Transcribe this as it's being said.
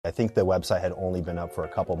I think the website had only been up for a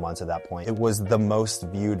couple months at that point. It was the most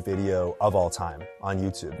viewed video of all time on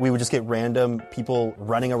YouTube. We would just get random people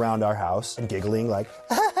running around our house and giggling like,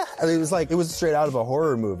 and it was straight out of a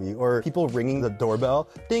horror movie, or people ringing the doorbell,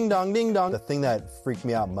 ding dong, ding dong. The thing that freaked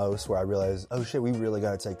me out most, where I realized, oh shit, we really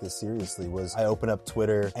gotta take this seriously, was I opened up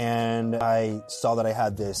Twitter and I saw that I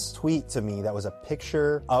had this tweet to me that was a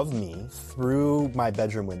picture of me through my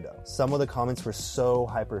bedroom window. Some of the comments were so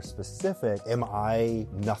hyper specific. Am I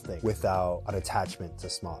nothing without an attachment to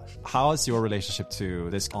Smosh? How has your relationship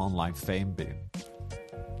to this online fame been?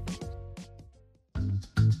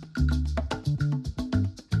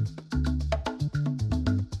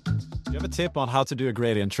 Do you have a tip on how to do a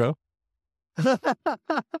great intro? Hi,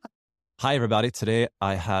 everybody. Today,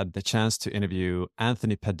 I had the chance to interview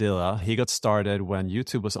Anthony Padilla. He got started when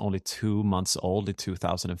YouTube was only 2 months old in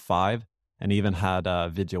 2005, and even had a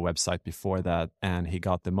video website before that. And he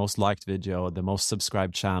got the most liked video, the most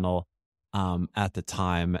subscribed channel at the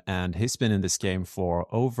time. And he's been in this game for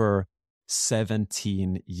over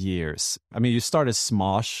 17 years. I mean, you started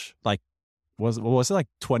Smosh, was it like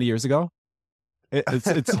 20 years ago?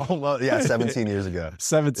 It's almost, yeah, 17 years ago.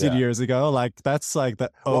 17 years ago. That's like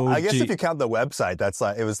the OG. Well, I guess if you count the website, that's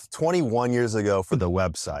like, it was 21 years ago for the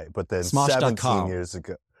website, but then Smosh.com. 17 years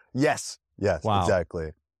ago. Yes, wow.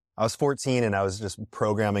 Exactly. I was 14 and I was just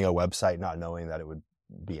programming a website, not knowing that it would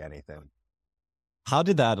be anything. How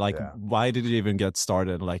did that, why did you even get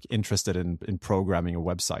started, interested in programming a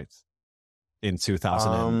website in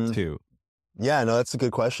 2002? Yeah, no, that's a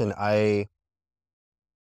good question. I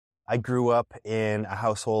grew up in a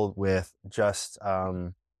household with just,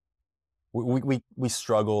 we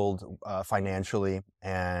struggled financially,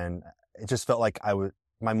 and it just felt like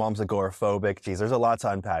my mom's agoraphobic. Geez, there's a lot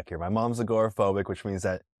to unpack here. My mom's agoraphobic, which means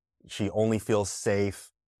that she only feels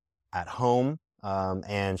safe at home,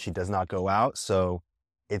 and she does not go out. So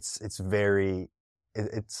it's very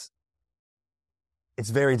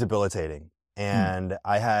debilitating. And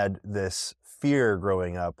I had this fear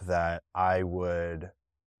growing up that I would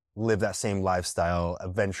live that same lifestyle.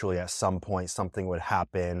 Eventually, at some point, something would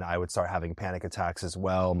happen. I would start having panic attacks as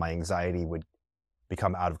well. My anxiety would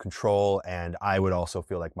become out of control, and I would also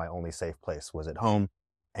feel like my only safe place was at home.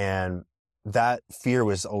 And that fear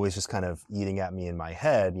was always just kind of eating at me in my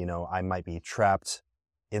head. You know, I might be trapped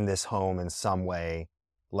in this home in some way,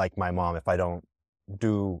 like my mom, if I don't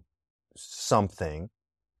do something.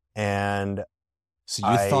 And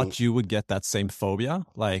so you thought you would get that same phobia,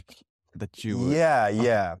 that you would...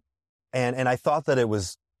 Yeah. And I thought that it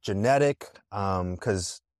was genetic,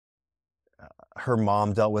 because her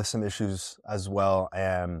mom dealt with some issues as well.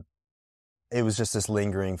 And it was just this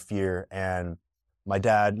lingering fear. And my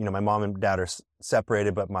dad, my mom and dad are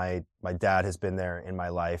separated, but my dad has been there in my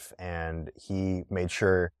life, and he made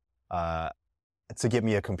sure to get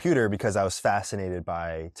me a computer because I was fascinated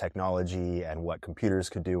by technology and what computers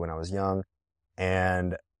could do when I was young.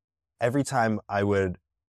 And every time I would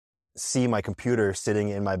see my computer sitting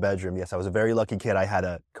in my bedroom, yes, I was a very lucky kid. I had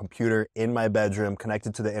a computer in my bedroom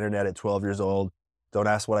connected to the internet at 12 years old. Don't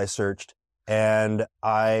ask what I searched. And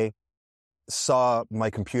I saw my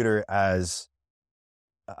computer as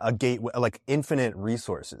a gateway, like infinite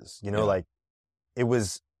resources, it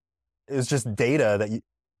was just data that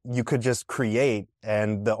you could just create.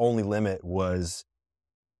 And the only limit was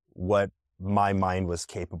what my mind was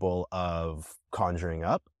capable of conjuring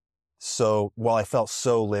up. So while I felt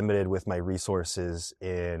so limited with my resources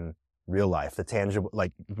in real life, the tangible,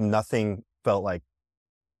 nothing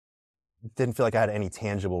didn't feel like I had any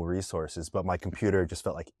tangible resources, but my computer just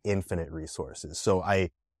felt like infinite resources. So I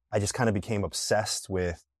just kind of became obsessed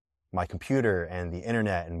with my computer and the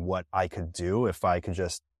internet and what I could do if I could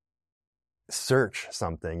just search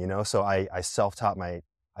something, So I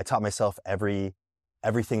taught myself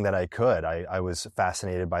everything that I could. I was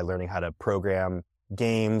fascinated by learning how to program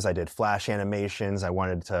games. I did Flash animations. I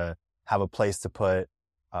wanted to have a place to put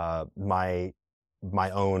my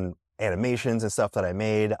own animations and stuff that I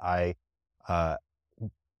made. I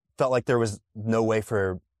felt like there was no way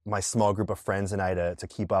for my small group of friends and I to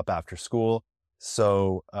keep up after school.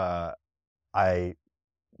 So I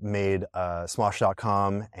made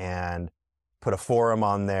Smosh.com and put a forum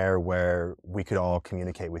on there where we could all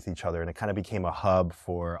communicate with each other. And it kind of became a hub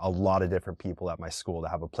for a lot of different people at my school to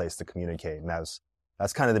have a place to communicate. And that's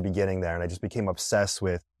kind of the beginning there. And I just became obsessed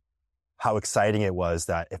with how exciting it was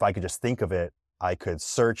that if I could just think of it, I could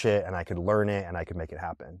search it and I could learn it and I could make it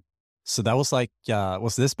happen. So that was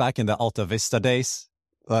was this back in the Alta Vista days?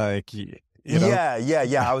 Yeah.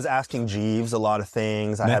 I was asking Jeeves a lot of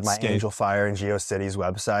things. I had my Angel Fire and GeoCities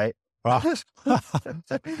website. Wow.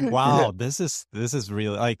 This is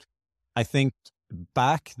really I think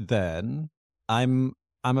back then, I'm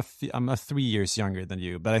I'm 3 years younger than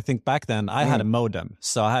you, but I think back then I had a modem,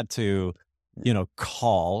 so I had to,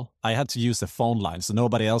 call. I had to use the phone line, so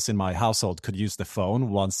nobody else in my household could use the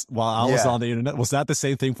phone once while I was Yeah. on the internet. Was that the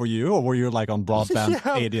same thing for you, or were you like on broadband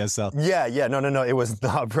Yeah. ADSL? Yeah. No. It was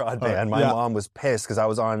not broadband. My Yeah, mom was pissed because I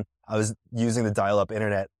was using the dial-up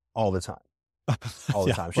internet all the time. All the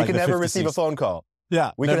yeah, time. She like could the never receive a 56. phone call.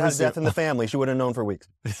 Yeah, We could never have had receive. death in the family. She would have known for weeks.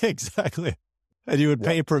 Exactly. And you would Yeah.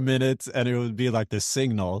 pay per minute, and it would be like the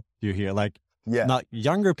signal you hear. Like, Yeah. not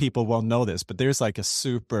younger people won't know this, but there's like a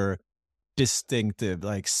super distinctive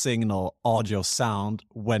like signal audio sound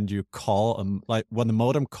when you call like when the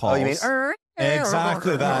modem Oh, you mean calls.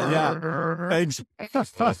 Exactly that. Yeah.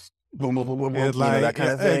 boom, boom, boom, boom, boom. It like That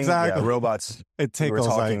kind of thing. Yeah, exactly. robots It were tickles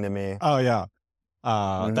talking like, to me. oh yeah.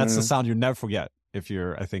 That's the Hmm. sound you never forget if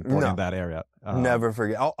you're, I think, born in No, that area. never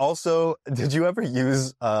forget. Also, did you ever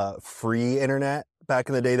use free internet back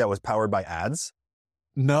in the day that was powered by ads?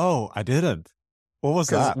 No, I didn't. What was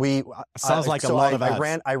Because that? Sounds like a lot of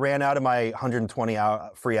ads. I ran out of my 120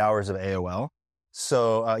 free hours of AOL.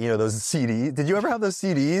 So those CDs. Did you ever have those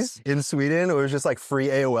CDs in Sweden? Or it was just like free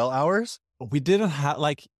AOL hours? We didn't have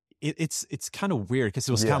like it's kind of weird because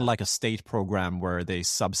it was kind of Yeah. like a state program where they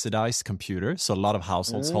subsidized computers, so a lot of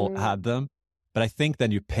households Mm, had them. But I think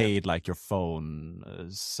then you yeah. paid like your phone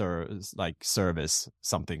service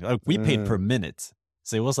something. Like we paid per Mm. minute,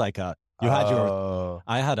 so it was like you had your Oh.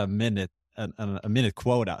 I had a minute a minute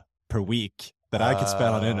quota per week that I could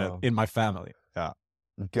spend on internet Oh. in my family. Yeah.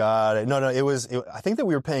 Got it. No. I think that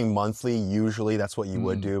we were paying monthly. Usually that's what you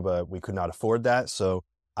would Mm. do, but we could not afford that. So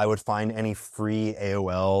I would find any free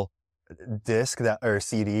AOL disc or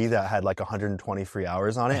CD that had like 120 free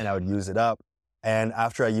hours on it, and I would use it up. And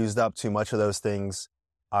after I used up too much of those things,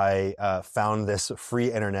 I found this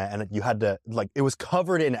free internet, and you had to it was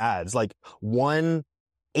covered in ads. Like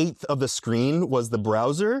 1/8 of the screen was the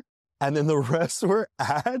browser, and then the rest were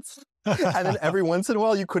ads. And then every once in a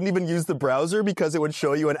while, you couldn't even use the browser because it would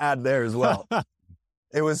show you an ad there as well.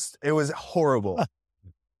 It was horrible.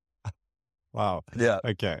 Wow. Yeah.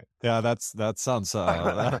 Okay. Yeah, that sounds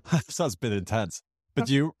that sounds a bit intense. But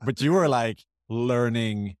you were like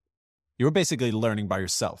learning. You were basically learning by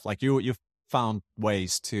yourself. Like you found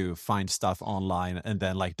ways to find stuff online and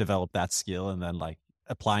then like develop that skill and then like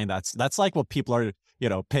applying that. That's like what people are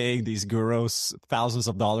paying these gurus thousands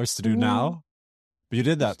of dollars to do Mhm. now. But you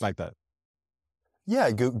did that like that.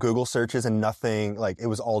 Yeah, Google searches, and nothing, it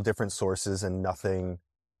was all different sources, and nothing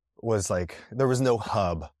was there was no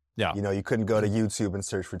hub. Yeah. You couldn't go to YouTube and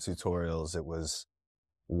search for tutorials. It was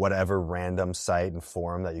whatever random site and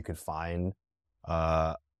forum that you could find.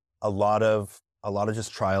 Uh, a lot of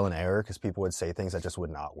just trial and error, because people would say things that just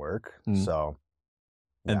would not work. Mm. So,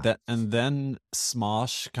 And yeah. then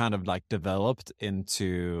Smosh kind of like developed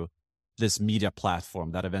into this media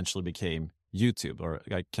platform that eventually became YouTube. Or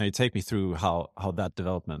like, can you take me through how that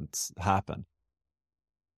development happened?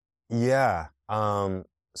 Yeah.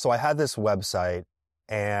 So I had this website,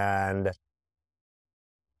 and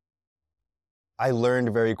I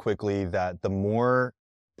learned very quickly that the more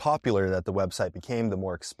popular that the website became, the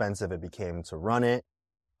more expensive it became to run it.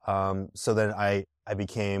 So then I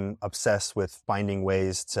became obsessed with finding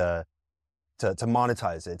ways to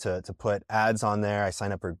monetize it, to put ads on there. I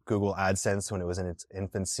signed up for Google AdSense when it was in its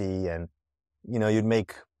infancy, and you'd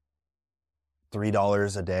make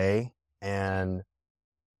 $3 a day, and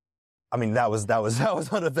I mean that was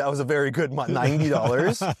a very good month.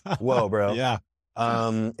 $90. Whoa, bro. Yeah.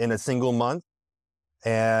 In a single month.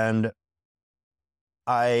 And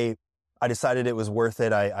I decided it was worth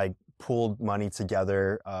it. I pooled money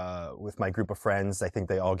together with my group of friends. I think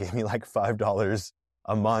they all gave me like $5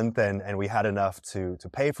 a month, and we had enough to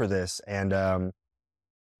pay for this. And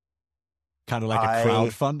Kind of like a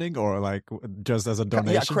crowdfunding, or like just as a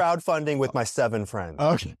donation? yeah, crowdfunding with my 7 friends.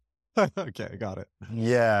 Okay. Okay, got it.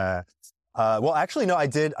 Yeah. Well, actually, no, I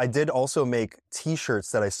did also make T-shirts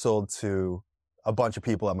that I sold to a bunch of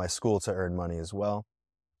people at my school to earn money as well.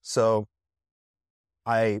 So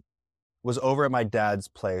I was over at my dad's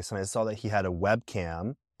place, and I saw that he had a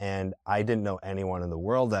webcam, and I didn't know anyone in the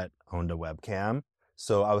world that owned a webcam.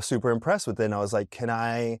 So I was super impressed with it, and I was like, can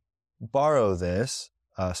I borrow this?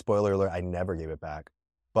 Spoiler alert, I never gave it back.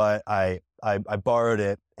 But I borrowed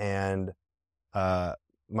it, and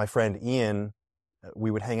my friend Ian, we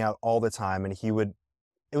would hang out all the time, and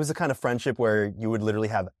it was the kind of friendship where you would literally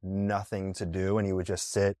have nothing to do, and you would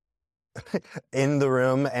just sit in the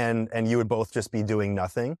room, and you would both just be doing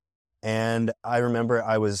nothing. And I remember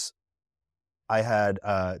I had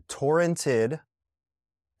torrented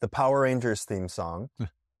the Power Rangers theme song,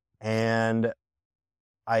 and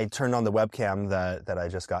I turned on the webcam that I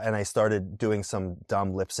just got, and I started doing some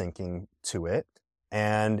dumb lip syncing to it.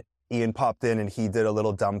 And Ian popped in and he did a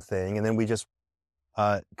little dumb thing. And then we just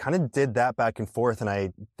kind of did that back and forth. And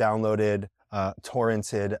I downloaded,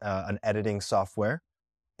 torrented an editing software.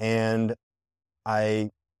 And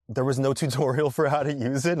there was no tutorial for how to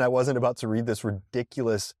use it. And I wasn't about to read this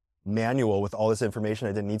ridiculous manual with all this information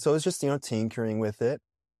I didn't need. So it was just, tinkering with it.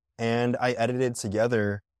 And I edited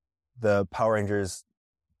together the Power Rangers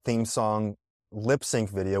theme song lip sync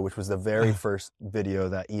video, which was the very first video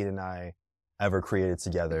that Ian and I ever created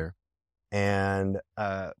together. And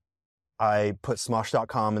I put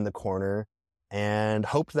Smosh.com in the corner and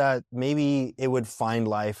hoped that maybe it would find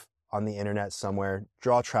life on the internet somewhere,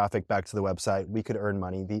 draw traffic back to the website. We could earn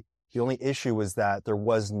money. The only issue was that there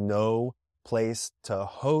was no place to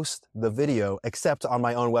host the video except on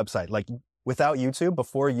my own website. Like without YouTube,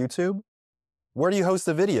 before YouTube, where do you host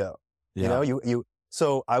the video? Yeah.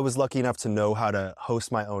 So I was lucky enough to know how to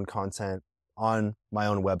host my own content on my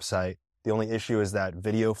own website. The only issue is that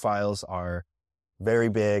video files are very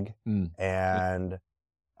big and,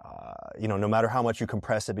 no matter how much you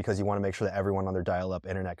compress it because you want to make sure that everyone on their dial-up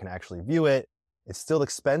internet can actually view it, it's still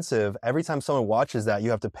expensive. Every time someone watches that,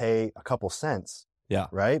 you have to pay a couple cents. Yeah.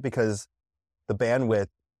 Right? Because the bandwidth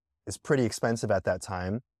is pretty expensive at that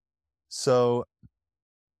time. So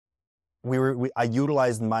I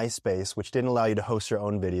utilized MySpace, which didn't allow you to host your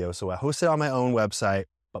own video. So I hosted on my own website,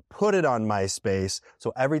 but put it on MySpace.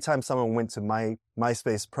 So every time someone went to my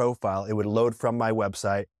MySpace profile, it would load from my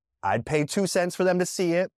website. I'd pay 2 cents for them to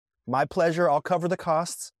see it. My pleasure. I'll cover the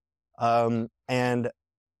costs. And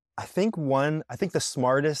I think the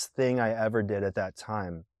smartest thing I ever did at that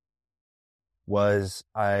time was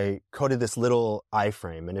I coded this little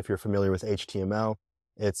iframe. And if you're familiar with HTML,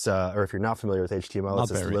 it's, or if you're not familiar with HTML,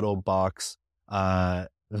 it's this little box,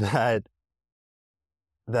 that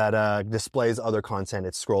displays other content.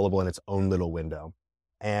 It's scrollable in its own little window.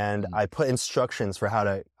 And I put instructions for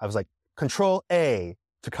I was like, Control A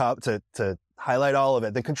to highlight all of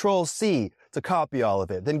it, then Control C to copy all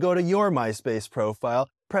of it, then go to your MySpace profile,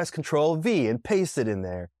 press Control V and paste it in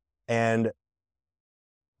there. And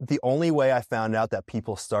the only way I found out that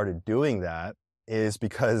people started doing that is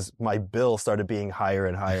because my bill started being higher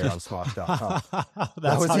and higher on Smosh.com.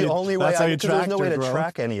 That was the only way. There's no way to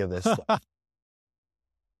track any of this stuff.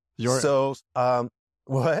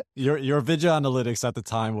 What? Your video analytics at the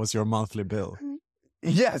time was your monthly bill.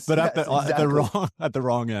 Yes, but exactly. at the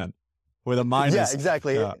wrong end, with a minus. Yeah,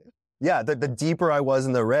 exactly. Yeah, the deeper I was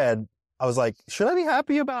in the red, I was like, should I be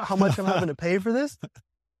happy about how much I'm having to pay for this?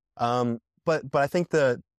 But I think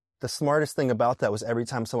the smartest thing about that was every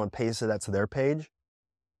time someone pasted that to their page,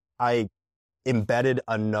 I embedded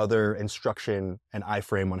another instruction and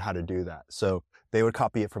iframe on how to do that. So they would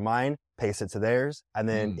copy it from mine, paste it to theirs, and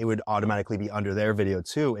then it would automatically be under their video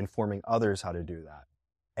too, informing others how to do that.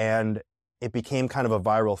 And it became kind of a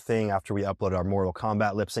viral thing after we uploaded our Mortal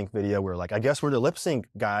Kombat lip sync video. We were like, I guess we're the lip sync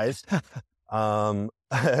guys. Our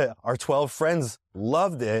 12 friends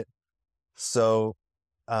loved it. So,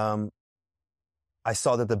 I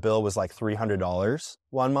saw that the bill was like $300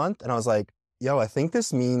 one month. And I was like, yo, I think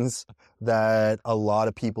this means that a lot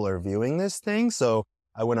of people are viewing this thing. So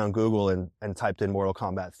I went on Google and typed in Mortal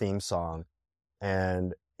Kombat theme song,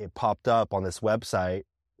 and it popped up on this website,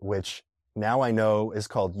 which now I know is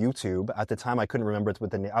called YouTube. At the time, I couldn't remember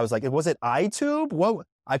what the name. I was like, was it iTube? What?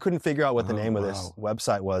 I couldn't figure out what the name of this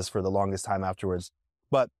website was for the longest time afterwards.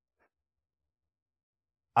 But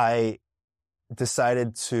I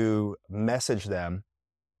decided to message them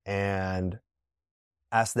and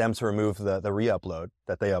ask them to remove the re-upload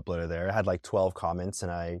that they uploaded there. It had like 12 comments, and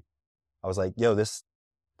I was like, yo, this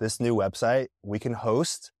new website, we can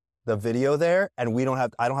host the video there, and I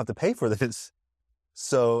don't have to pay for this.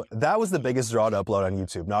 So that was the biggest draw to upload on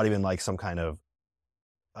YouTube. Not even like some kind of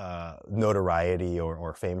notoriety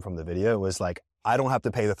or fame from the video. It was like, I don't have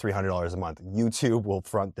to pay the $300 a month. YouTube will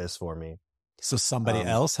front this for me. So somebody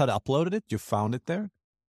else had uploaded it? You found it there?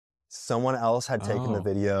 Someone else had taken the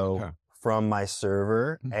video from my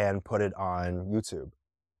server and put it on YouTube.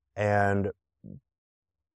 And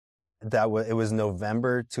it was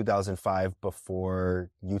November 2005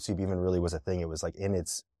 before YouTube even really was a thing. It was like in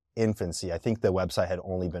its infancy. I think the website had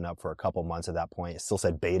only been up for a couple months at that point. It still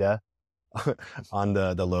said beta on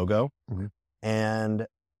the logo. Mm-hmm. And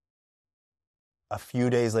a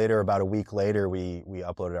few days later, about a week later, we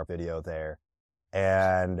uploaded our video there.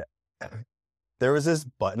 And there was this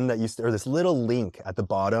button or this little link at the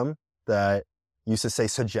bottom that used to say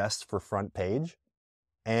suggest for front page.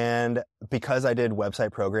 And because I did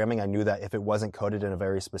website programming, I knew that if it wasn't coded in a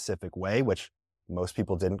very specific way, which most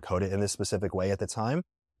people didn't code it in this specific way at the time,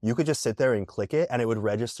 you could just sit there and click it and it would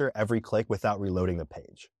register every click without reloading the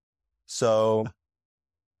page. So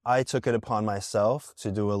I took it upon myself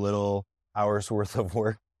to do a little hours worth of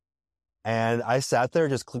work. And I sat there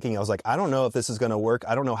just clicking. I was like, I don't know if this is going to work.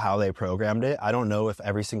 I don't know how they programmed it. I don't know if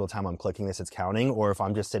every single time I'm clicking this, it's counting, or if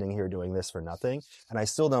I'm just sitting here doing this for nothing. And I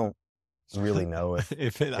still don't really know if,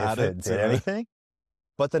 if it did anything.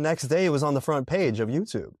 But the next day it was on the front page of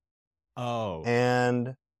YouTube. Oh.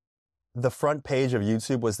 And the front page of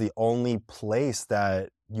YouTube was the only place that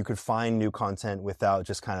you could find new content without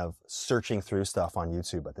just kind of searching through stuff on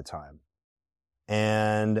YouTube at the time.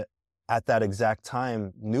 And at that exact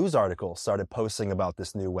time, news articles started posting about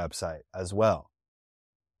this new website as well.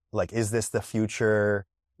 Like, is this the future?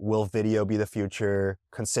 Will video be the future?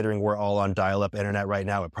 Considering we're all on dial-up internet right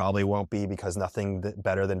now, it probably won't be, because nothing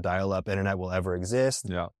better than dial-up internet will ever exist.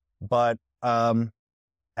 Yeah. But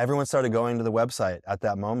everyone started going to the website at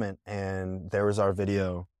that moment, and there was our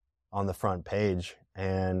video on the front page.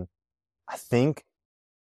 And I think,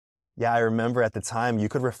 I remember at the time you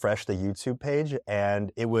could refresh the YouTube page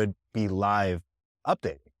and it would be live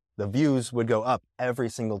updating. The views would go up every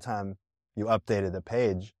single time you updated the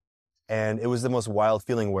page. And it was the most wild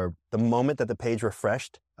feeling, where the moment that the page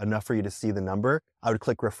refreshed enough for you to see the number, I would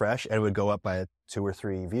click refresh and it would go up by 2 or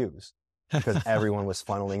 3 views, because everyone was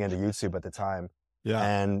funneling into YouTube at the time. Yeah.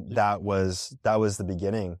 And that was the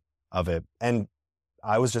beginning of it. And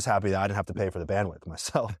I was just happy that I didn't have to pay for the bandwidth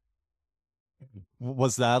myself.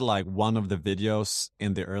 Was that like one of the videos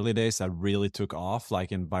in the early days that really took off,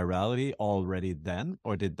 like in virality already then?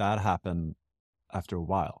 Or did that happen after a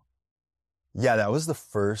while? Yeah, that was the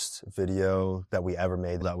first video that we ever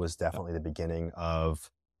made. That was definitely the beginning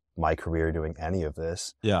of my career doing any of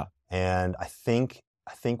this. Yeah. And I think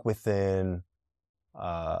within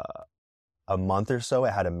a month or so,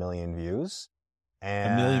 it had 1 million views.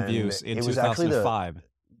 And 1 million views in 2005.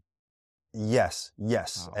 Yes.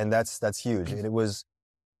 Wow. And that's huge. And it was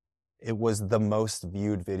the most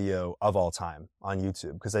viewed video of all time on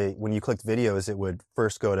YouTube, because when you clicked videos, it would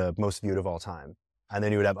first go to most viewed of all time. And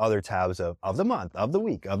then you would have other tabs of the month, of the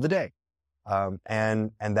week, of the day.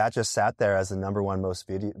 And that just sat there as the #1 most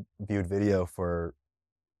viewed video for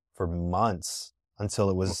months, until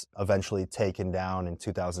it was eventually taken down in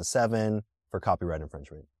 2007 for copyright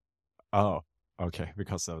infringement. Oh, okay.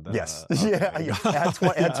 Because of that. Yes. Okay.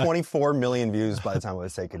 It had 24 million views by the time it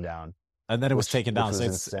was taken down. And then it was taken down.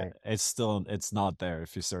 So it's not there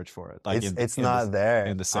if you search for it. Like it's not there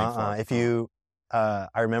in the same form. If you, I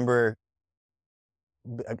remember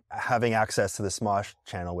having access to the Smosh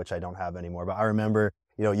channel, which I don't have anymore, but I remember,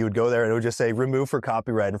 you would go there and it would just say removed for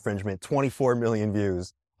copyright infringement, 24 million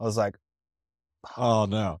views. I was like, oh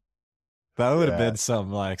no, that would have been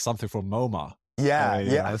something for MoMA.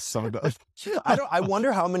 Yeah. I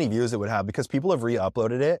wonder how many views it would have, because people have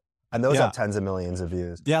re-uploaded it and those have tens of millions of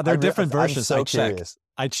views. Yeah, there are different versions. I'm so curious.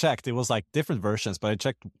 I checked. It was like different versions, but I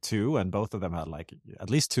checked 2 and both of them had like at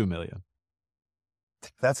least 2 million.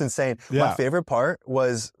 That's insane. Yeah. My favorite part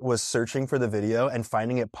was searching for the video and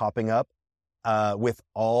finding it popping up with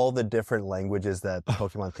all the different languages that the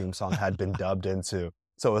Pokemon theme song had been dubbed into.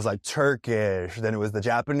 So it was like Turkish, then it was the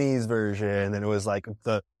Japanese version, then it was like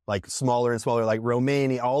the smaller and smaller, like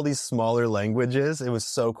Romanian, all these smaller languages. It was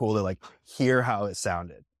so cool to hear how it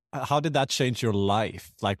sounded. How did that change your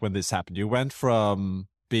life? Like when this happened, you went from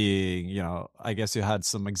being, I guess you had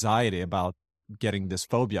some anxiety about getting this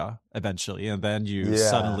phobia eventually, and then you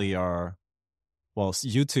suddenly are, well,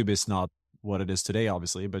 YouTube is not what it is today,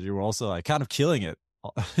 obviously, but you were also kind of killing it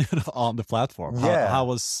on the platform. How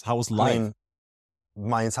was life? I mean,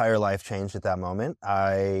 my entire life changed at that moment.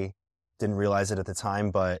 I didn't realize it at the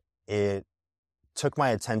time, but it took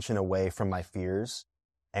my attention away from my fears,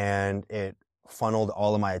 and it funneled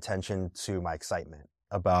all of my attention to my excitement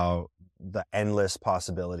about the endless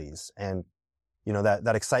possibilities. And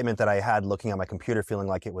that excitement that I had looking at my computer, feeling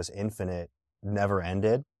like it was infinite, never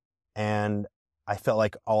ended. And I felt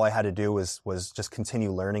like all I had to do was just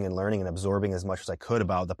continue learning and absorbing as much as I could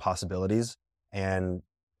about the possibilities. And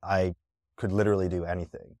I could literally do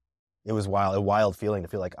anything. It was a wild feeling to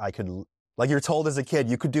feel like I could, like you're told as a kid,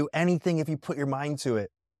 you could do anything if you put your mind to it.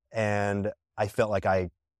 And I felt like I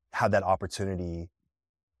had that opportunity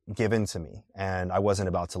given to me, and I wasn't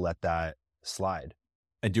about to let that slide.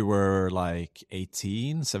 And you were like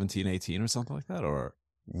 17, 18 or something like that? Or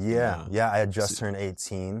Yeah, I had just turned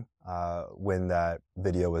 18 when that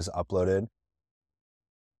video was uploaded.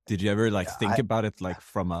 Did you ever think about it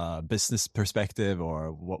from a business perspective,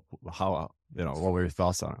 or what were your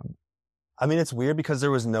thoughts on it? I mean, it's weird because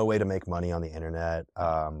there was no way to make money on the internet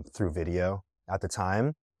through video at the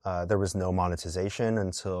time. There was no monetization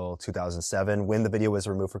until 2007 when the video was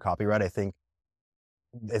removed for copyright. I think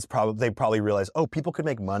they probably realized, oh, people could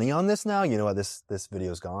make money on this now. You know what? This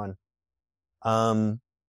video's gone.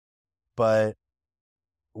 But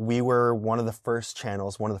we were one of the first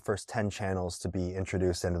channels, one of the first 10 channels to be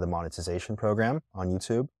introduced into the monetization program on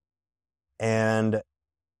YouTube. And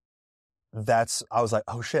I was like,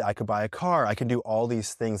 oh shit, I could buy a car. I can do all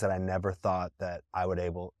these things that I never thought that I would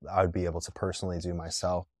be able to personally do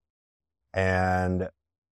myself. And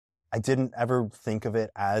I didn't ever think of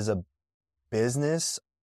it as a business,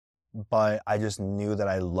 but I just knew that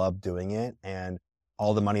I loved doing it, and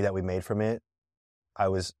all the money that we made from it, I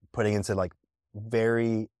was putting into like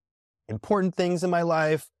very important things in my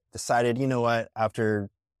life. Decided, you know what, after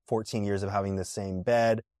 14 years of having the same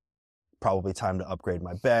bed, probably time to upgrade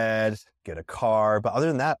my bed, get a car. But other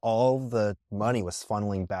than that, all the money was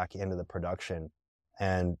funneling back into the production.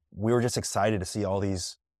 And we were just excited to see all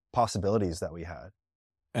these possibilities that we had.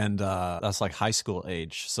 And that's like high school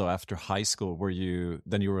age. So after high school, you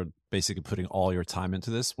were basically putting all your time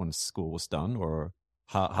into this when school was done, or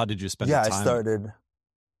how did you spend your time?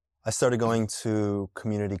 I started going to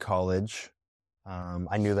community college.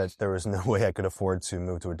 I knew that there was no way I could afford to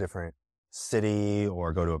move to a different city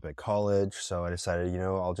or go to a big college. So I decided,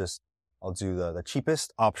 I'll do the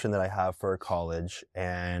cheapest option that I have for college.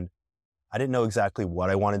 And I didn't know exactly what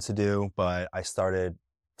I wanted to do, but I started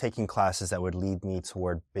taking classes that would lead me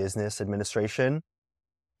toward business administration.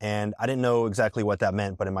 And I didn't know exactly what that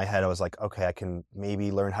meant, but in my head, I was like, okay, I can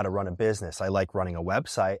maybe learn how to run a business. I like running a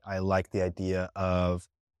website. I like the idea of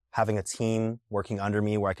having a team working under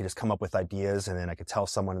me where I could just come up with ideas and then I could tell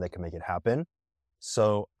someone and they could make it happen.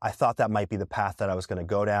 So I thought that might be the path that I was going to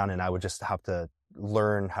go down, and I would just have to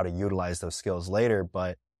learn how to utilize those skills later.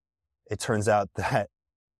 But it turns out that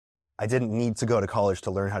I didn't need to go to college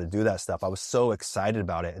to learn how to do that stuff. I was so excited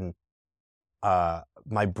about it. And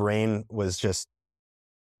my brain was just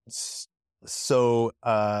so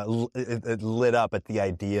it lit up at the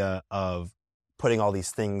idea of putting all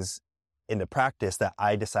these things into practice that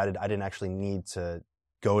I decided I didn't actually need to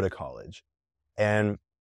go to college. And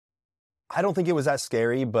I don't think it was that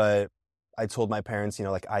scary, but I told my parents,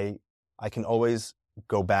 I can always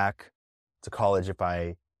go back to college if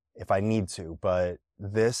I need to, but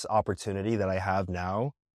this opportunity that I have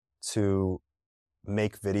now to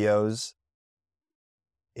make videos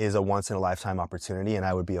is a once in a lifetime opportunity, and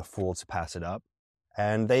I would be a fool to pass it up.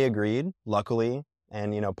 And they agreed, luckily.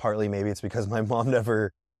 And, partly maybe it's because my mom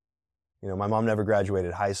never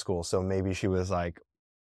graduated high school. So maybe she was like,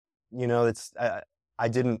 I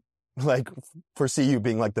didn't foresee you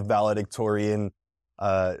being like the valedictorian,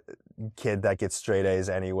 kid that gets straight A's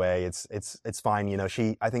anyway. It's fine.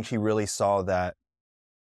 I think she really saw that,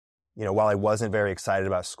 while I wasn't very excited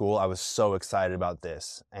about school, I was so excited about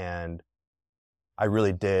this. And I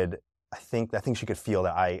really did. I think she could feel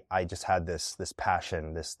that I just had this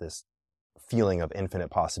passion, this feeling of infinite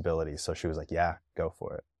possibility. So she was like, yeah, go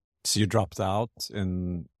for it. So you dropped out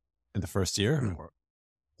in the first year?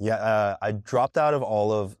 Yeah, I dropped out of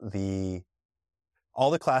all the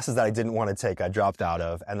classes that I didn't want to take. I dropped out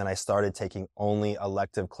of, and then I started taking only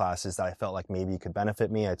elective classes that I felt like maybe could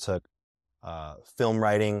benefit me. I took film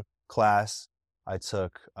writing class. I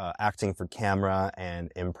took acting for camera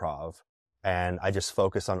and improv. And I just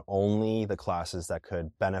focused on only the classes that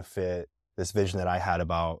could benefit this vision that I had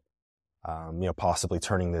about, possibly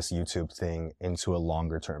turning this YouTube thing into a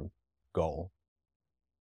longer term goal.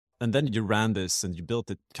 And then you ran this and you built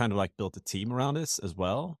a team around this as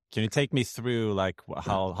well. Can you take me through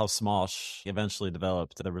how Smosh eventually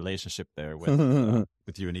developed the relationship there with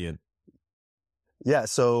you and Ian? Yeah.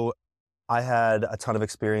 So I had a ton of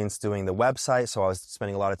experience doing the website. So I was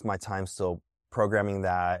spending a lot of my time still programming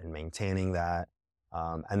that and maintaining that.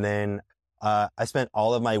 And then I spent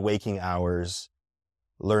all of my waking hours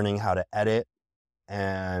learning how to edit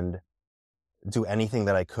and do anything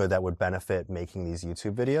that I could that would benefit making these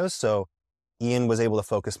YouTube videos. So Ian was able to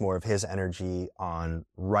focus more of his energy on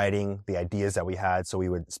writing the ideas that we had. So we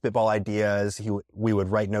would spitball ideas. We would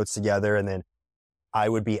write notes together, and then I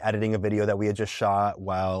would be editing a video that we had just shot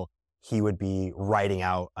while he would be writing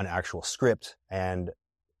out an actual script. And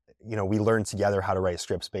we learned together how to write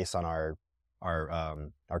scripts based on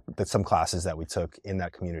some classes that we took in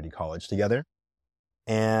that community college together.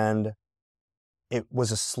 And it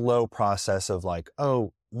was a slow process of like,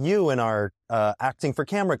 oh, you in our acting for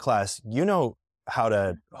camera class, you know how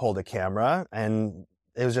to hold a camera. And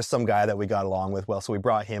it was just some guy that we got along with well. So we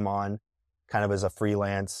brought him on kind of as a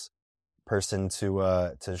freelance person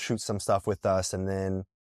to shoot some stuff with us. And then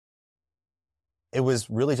it was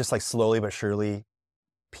really just like slowly but surely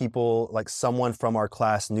people, like someone from our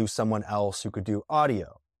class knew someone else who could do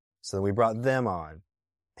audio. So we brought them on,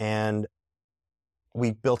 and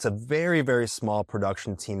we built a very, very small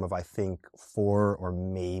production team of, I think, 4 or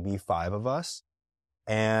maybe 5 of us.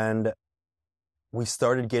 And we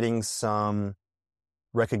started getting some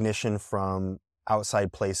recognition from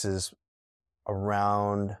outside places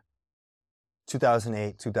around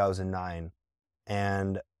 2008, 2009.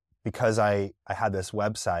 And because I had this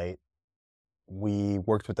website, we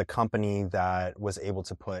worked with a company that was able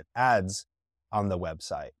to put ads on the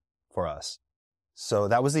website for us. So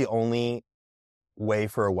that was the only way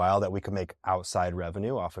for a while that we could make outside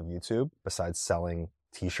revenue off of YouTube, besides selling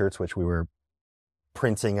t-shirts, which we were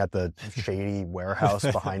printing at the shady warehouse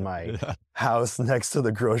behind my house next to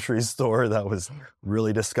the grocery store. That was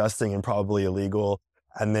really disgusting and probably illegal.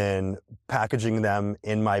 And then packaging them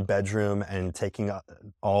in my bedroom and taking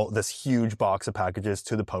all this huge box of packages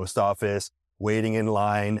to the post office, waiting in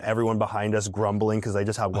line, everyone behind us grumbling because they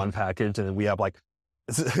just have one package, and we have like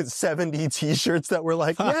 70 t-shirts that were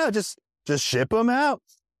like, yeah, just ship them out.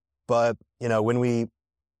 But, you know, when we,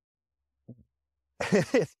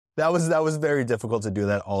 that was very difficult to do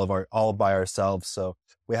that all by ourselves. So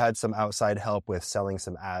we had some outside help with selling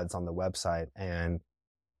some ads on the website. And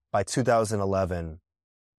by 2011,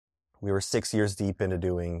 we were 6 years deep into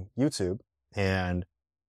doing YouTube, and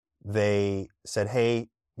they said, hey,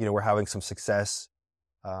 you know, we're having some success.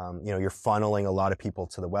 You know, you're funneling a lot of people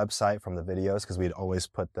to the website from the videos, because we'd always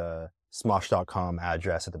put the Smosh.com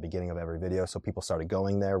address at the beginning of every video. So people started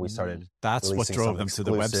going there. We started. That's what drove them to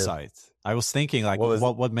the website. I was thinking, like,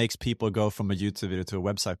 what makes people go from a YouTube video to a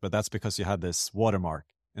website? But that's because you had this watermark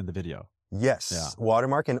in the video. Yes, yeah.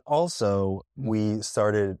 Watermark. And also we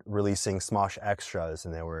started releasing Smosh extras,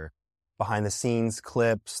 and they were behind the scenes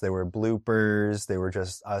clips. They were bloopers. They were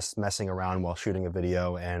just us messing around while shooting a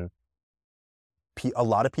video. And a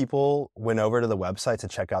lot of people went over to the website to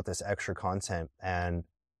check out this extra content. And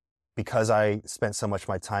because I spent so much of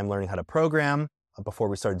my time learning how to program before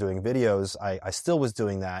we started doing videos, I still was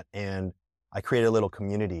doing that. And I created a little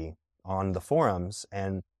community on the forums.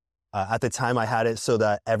 And at the time I had it so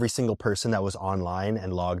that every single person that was online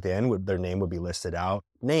and logged in, their name would be listed out.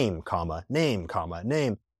 Name, comma, name, comma,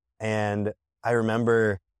 name. And I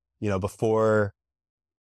remember, you know, before,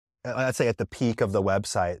 I'd say at the peak of the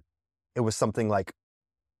website, it was something like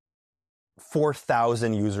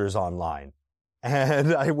 4,000 users online.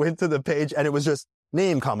 And I went to the page and it was just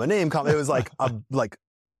name, comma, name, comma. It was like, like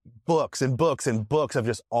books and books and books of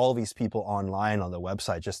just all these people online on the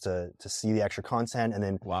website just to see the extra content. And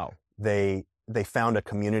then wow, they found a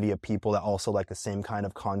community of people that also like the same kind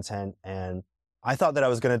of content. And I thought that I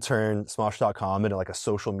was going to turn Smosh.com into like a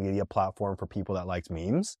social media platform for people that liked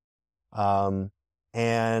memes.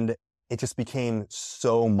 And it just became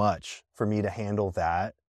so much for me to handle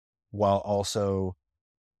that while also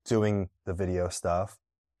doing the video stuff.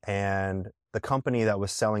 And the company that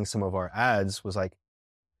was selling some of our ads was like,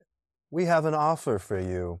 we have an offer for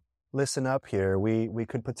you. Listen up here. We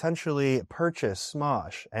could potentially purchase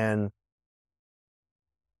Smosh. And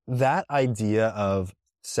that idea of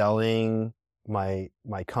selling my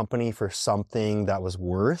company for something that was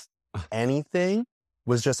worth anything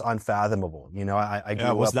was just unfathomable. You know, I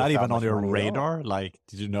grew was up that even on your money radar? Like,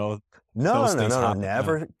 did you know? No,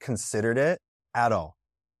 never considered it at all.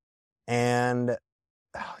 And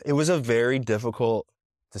it was a very difficult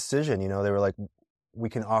decision. You know, they were like, we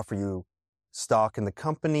can offer you stock in the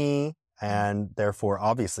company, and therefore,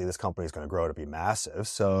 obviously, this company is going to grow to be massive.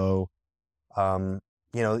 So, you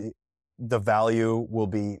know, the value will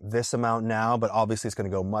be this amount now, but obviously it's going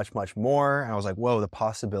to go much, much more. And I was like, whoa, the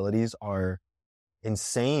possibilities are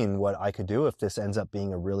insane what I could do if this ends up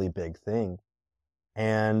being a really big thing.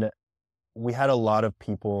 And we had a lot of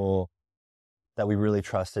people that we really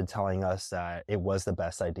trusted telling us that it was the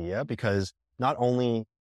best idea, because not only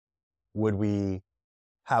would we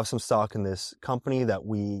have some stock in this company that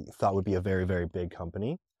we thought would be a very, very big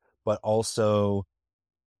company, but also,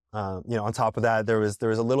 you know, on top of that, there was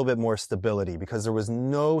a little bit more stability, because there was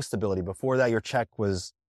no stability. Before that, your check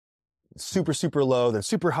was super, super low, then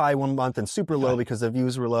super high one month and super low because the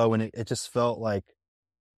views were low. And it just felt like,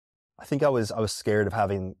 I think I was scared of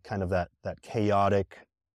having kind of that chaotic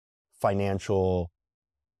financial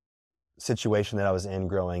situation that I was in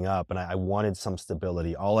growing up. And I wanted some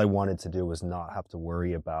stability. All I wanted to do was not have to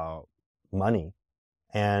worry about money.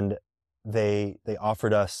 And they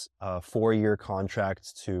offered us a 4-year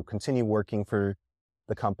contract to continue working for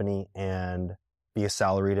the company and be a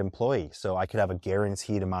salaried employee. So I could have a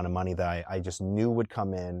guaranteed amount of money that I just knew would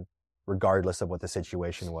come in regardless of what the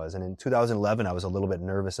situation was. And in 2011, I was a little bit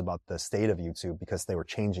nervous about the state of YouTube, because they were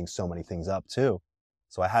changing so many things up too.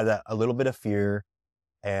 So I had a little bit of fear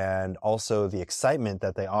and also the excitement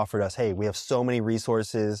that they offered us. Hey, we have so many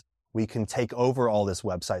resources. We can take over all this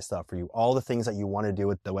website stuff for you. All the things that you want to do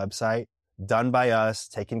with the website, done by us,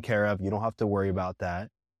 taken care of. You don't have to worry about that.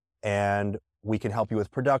 And we can help you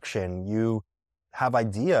with production. You have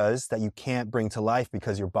ideas that you can't bring to life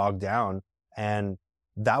because you're bogged down. And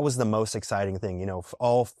that was the most exciting thing.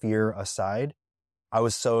 All fear aside, I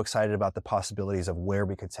was so excited about the possibilities of where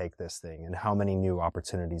we could take this thing and how many new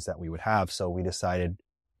opportunities that we would have. So we decided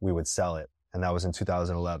we would sell it. And that was in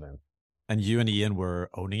 2011. And you and Ian were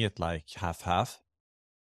owning it like half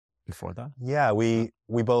before that? Yeah, we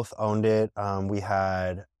both owned it. We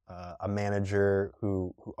had a manager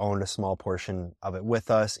who owned a small portion of it with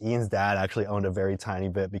us. Ian's dad actually owned a very tiny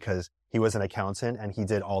bit because he was an accountant and he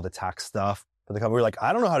did all the tax stuff for the company. We were like,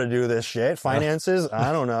 I don't know how to do this shit. Finances,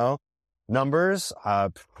 I don't know. Numbers, I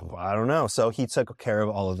don't know. So he took care of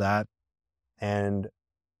all of that. And,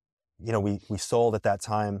 we sold at that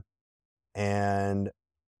time and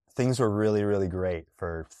things were really, really great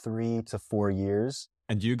for 3 to 4 years.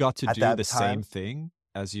 And you got to do the same thing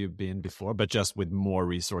as you've been before, but just with more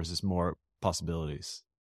resources, more possibilities.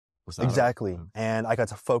 Was that exactly? And I got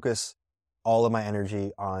to focus all of my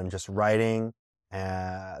energy on just writing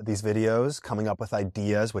these videos, coming up with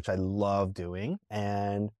ideas, which I love doing,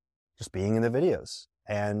 and just being in the videos.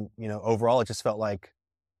 And, overall, it just felt like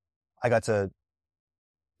I got to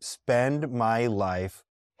spend my life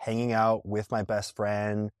hanging out with my best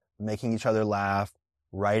friend, making each other laugh,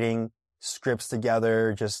 writing scripts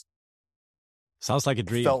together. Just sounds like a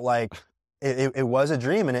dream. It felt like it was a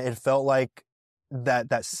dream, and it felt like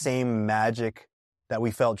that same magic that we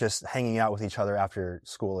felt just hanging out with each other after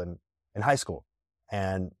school and in high school.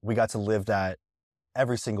 And we got to live that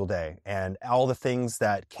every single day. And all the things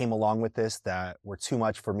that came along with this that were too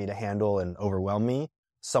much for me to handle and overwhelm me,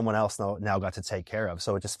 someone else now got to take care of.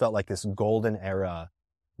 So it just felt like this golden era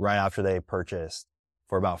right after they purchased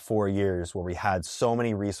for about 4 years where we had so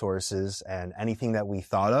many resources and anything that we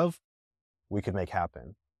thought of, we could make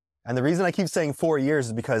happen. And the reason I keep saying 4 years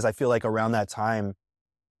is because I feel like around that time,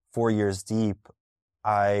 4 years deep,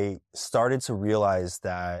 I started to realize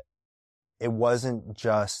that it wasn't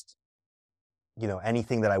just,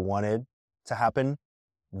 anything that I wanted to happen,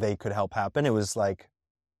 they could help happen. It was like,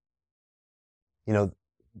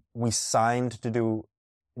 we signed to do,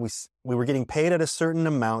 we were getting paid at a certain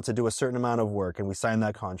amount to do a certain amount of work, and we signed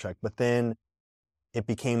that contract. But then it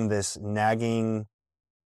became this nagging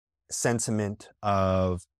sentiment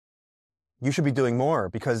of, you should be doing more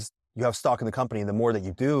because you have stock in the company. And the more that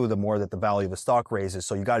you do, the more that the value of the stock raises.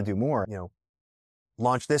 So you got to do more,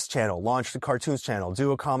 launch this channel, launch the cartoons channel,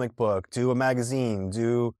 do a comic book, do a magazine,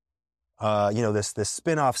 do, this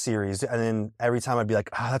spin-off series. And then every time I'd be like,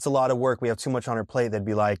 that's a lot of work. We have too much on our plate. They'd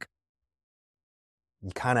be like, you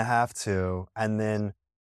kind of have to. And then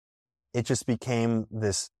it just became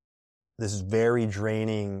this very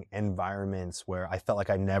draining environment where I felt like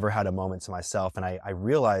I never had a moment to myself. And I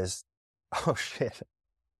realized, oh shit,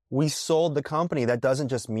 we sold the company. That doesn't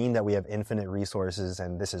just mean that we have infinite resources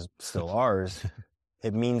and this is still ours.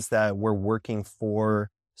 It means that we're working for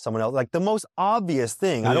someone else. Like the most obvious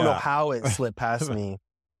thing. I don't know how it slipped past me.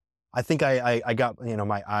 I think I got,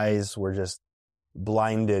 my eyes were just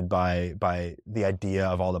blinded by the idea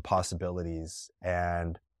of all the possibilities.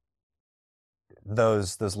 And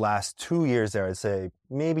those last 2 years there, I'd say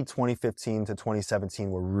maybe 2015 to 2017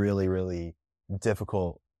 were really, really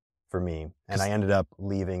difficult for me. And I ended up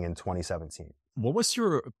leaving in 2017. What was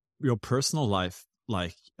your personal life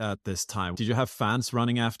like at this time? Did you have fans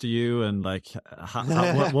running after you, and like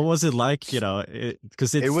what was it like?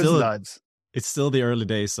 Because it was nuts. It's still the early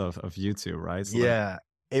days of YouTube, right? So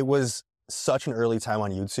it was such an early time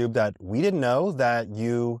on YouTube that we didn't know that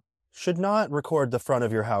you should not record the front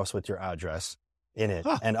of your house with your address in it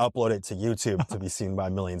and upload it to YouTube to be seen by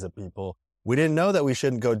millions of people. We didn't know that we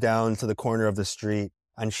shouldn't go down to the corner of the street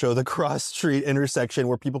and show the cross street intersection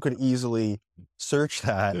where people could easily search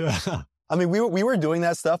that. Yeah. I mean, we were doing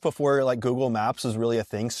that stuff before like Google Maps was really a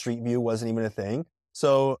thing. Street View wasn't even a thing.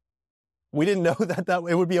 So we didn't know that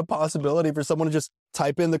it would be a possibility for someone to just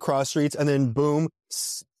type in the cross streets and then boom,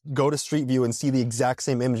 go to Street View and see the exact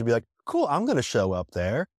same image and be like, cool, I'm going to show up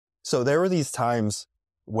there. So there were these times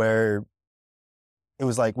where it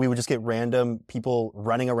was like we would just get random people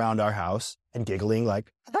running around our house and giggling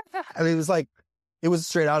like, I mean, it was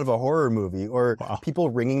straight out of a horror movie, or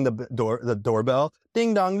people ringing the doorbell,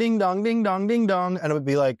 ding dong, ding dong, ding dong, ding dong. And it would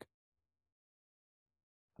be like,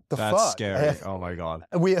 That's scary. Oh my God.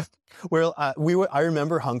 I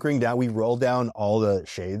remember hunkering down. We rolled down all the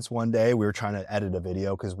shades one day. We were trying to edit a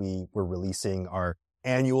video because we were releasing our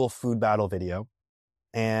annual food battle video.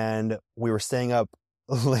 and we were staying up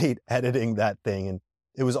late editing that thing. And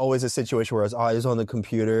it was always a situation where I was always on the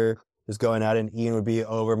computer, just going at it, and Ian would be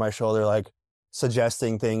over my shoulder, like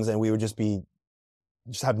suggesting things, and we would just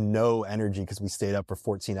have no energy because we stayed up for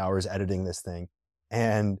 14 hours editing this thing.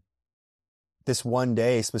 And this one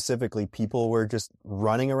day specifically, people were just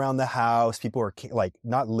running around the house. People were like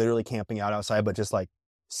not literally camping out outside, but just like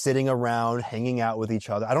sitting around, hanging out with each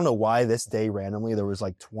other. I don't know why this day randomly there was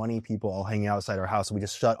like 20 people all hanging outside our house. So we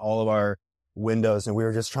just shut all of our windows and we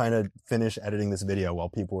were just trying to finish editing this video while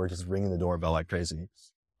people were just ringing the doorbell like crazy.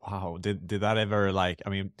 Wow. Did that ever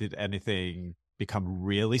did anything become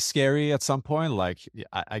really scary at some point? Like,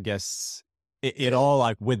 I guess it all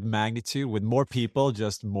like with magnitude, with more people,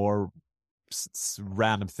 just more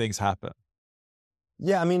random things happen.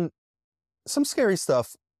 Yeah. I mean, some scary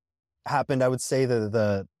stuff happened. I would say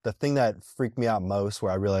that the thing that freaked me out most,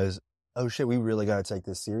 where I realized, oh shit, we really got to take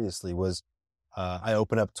this seriously, was I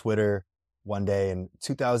opened up Twitter one day in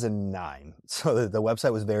 2009. So the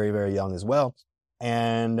website was very, very young as well.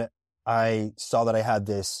 And I saw that I had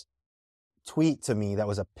this tweet to me that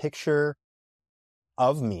was a picture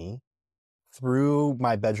of me through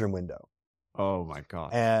my bedroom window. Oh my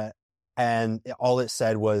God. And all it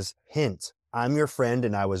said was, hint, I'm your friend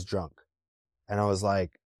and I was drunk. And I was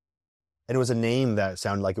like, and it was a name that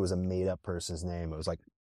sounded like it was a made up person's name. It was like,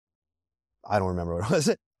 I don't remember what it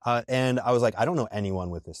was. And I was like, I don't know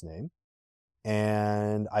anyone with this name.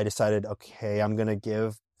 And I decided, okay, I'm going to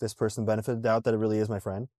give this person the benefit of the doubt that it really is my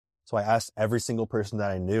friend. So I asked every single person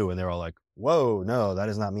that I knew, and they were all like, whoa, no, that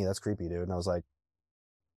is not me. That's creepy, dude. And I was like,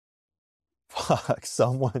 fuck,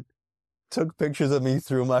 someone took pictures of me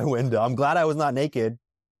through my window. I'm glad I was not naked.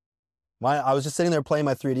 I was just sitting there playing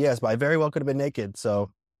my 3DS, but I very well could have been naked.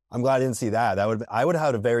 So I'm glad I didn't see that. I would have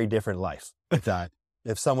had a very different life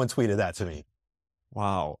if someone tweeted that to me.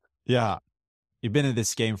 Wow. Yeah. You've been in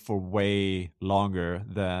this game for way longer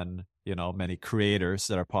than, many creators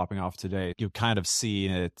that are popping off today. You've kind of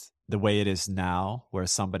seen it the way it is now, where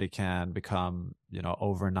somebody can become,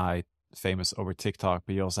 overnight famous over TikTok,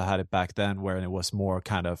 but you also had it back then where it was more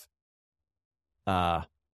kind of,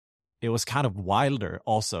 it was kind of wilder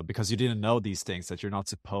also because you didn't know these things, that you're not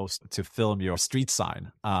supposed to film your street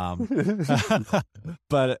sign. But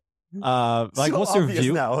like, so what's your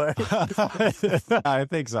view? Now, right? I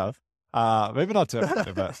think so. Maybe not too,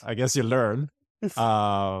 but I guess you learn.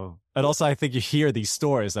 And also I think you hear these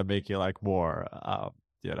stories that make you like more,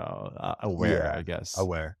 aware, Yeah, I guess.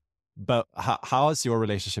 Aware. But how has your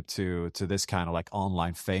relationship to this kind of like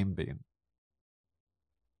online fame been?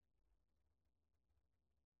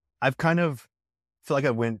 I've kind of feel like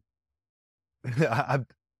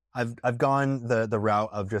I've gone the route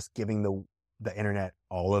of just giving the internet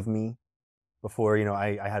all of me. Before,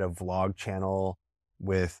 I had a vlog channel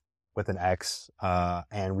with an ex,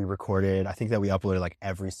 and we recorded, I think that we uploaded like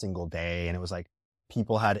every single day, and it was like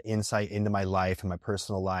people had insight into my life and my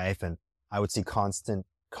personal life, and I would see constant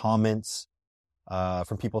comments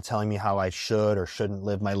from people telling me how I should or shouldn't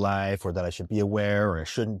live my life, or that I should be aware, or I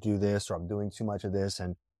shouldn't do this, or I'm doing too much of this.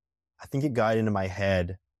 And I think it got into my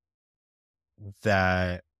head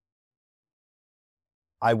that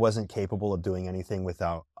I wasn't capable of doing anything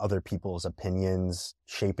without other people's opinions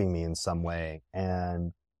shaping me in some way.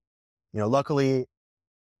 And, luckily,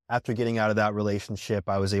 after getting out of that relationship,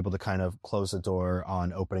 I was able to kind of close the door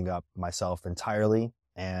on opening up myself entirely.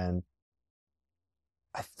 And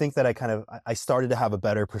I think that I started to have a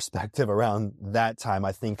better perspective around that time.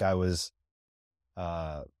 I think I was,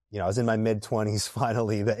 I was in my mid-20s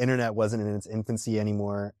finally. The internet wasn't in its infancy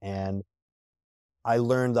anymore. And I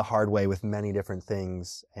learned the hard way with many different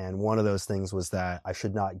things. And one of those things was that I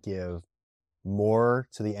should not give more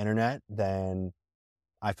to the internet than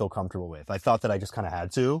I feel comfortable with. I thought that I just kind of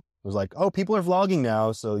had to. It was like, oh, people are vlogging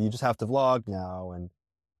now, so you just have to vlog now. And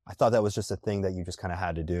I thought that was just a thing that you just kind of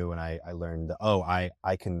had to do. And I learned that,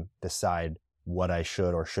 I can decide what I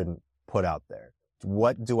should or shouldn't put out there.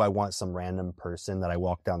 What do I want some random person that I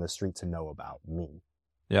walk down the street to know about me?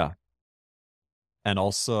 Yeah. And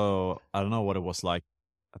also, I don't know what it was like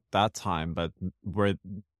at that time, but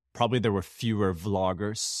probably there were fewer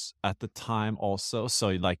vloggers at the time also.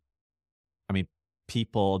 So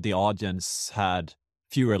people, the audience had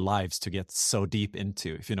fewer lives to get so deep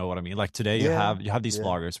into, if you know what I mean. Like today you have these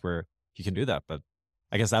vloggers where you can do that, but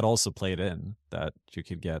I guess that also played in that you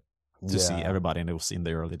could get to see everybody, and it was in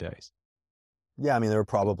the early days. Yeah, I mean, there were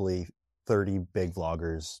probably 30 big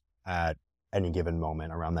vloggers at any given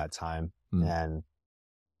moment around that time. And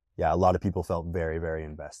yeah, a lot of people felt very, very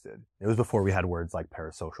invested. It was before we had words like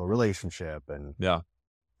parasocial relationship and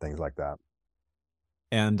things like that.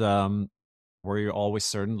 And Were you always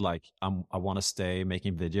certain, like, I want to stay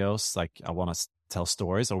making videos, like I want to tell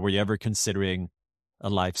stories, or were you ever considering a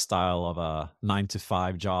lifestyle of a 9 to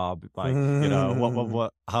 5 job? Like,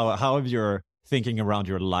 how have your thinking around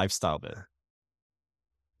your lifestyle been?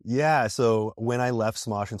 Yeah, so when I left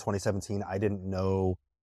Smosh in 2017, I didn't know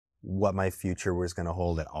what my future was going to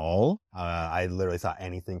hold at all. I literally thought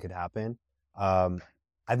anything could happen. Um,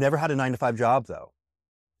 I've never had a 9 to 5 job though.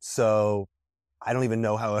 So I don't even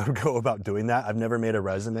know how I would go about doing that. I've never made a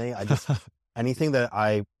resume. Anything that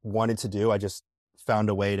I wanted to do, I just found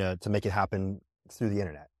a way to make it happen through the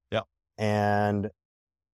internet. Yeah. And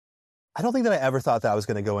I don't think that I ever thought that I was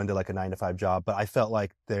going to go into like a 9 to 5 job, but I felt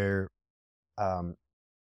like um,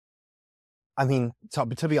 I mean,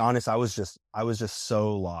 to be honest, I was just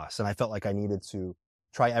so lost, and I felt like I needed to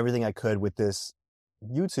try everything I could with this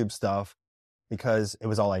YouTube stuff because it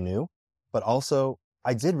was all I knew. But also,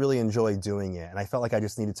 I did really enjoy doing it, and I felt like I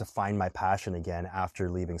just needed to find my passion again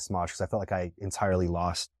after leaving Smosh because I felt like I entirely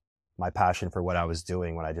lost my passion for what I was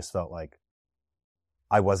doing when I just felt like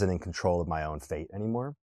I wasn't in control of my own fate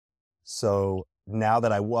anymore. So now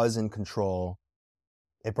that I was in control,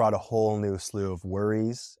 it brought a whole new slew of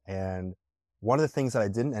worries. And one of the things that I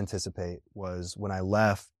didn't anticipate was when I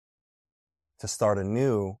left to start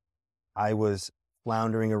anew, I was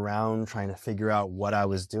floundering around trying to figure out what I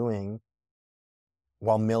was doing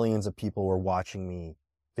while millions of people were watching me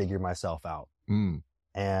figure myself out. Mm,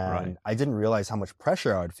 And right. I didn't realize how much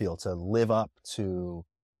pressure I would feel to live up to,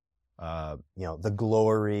 the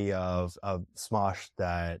glory of Smosh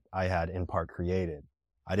that I had in part created.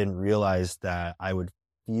 I didn't realize that I would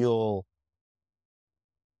feel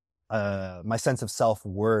my sense of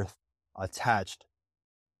self-worth attached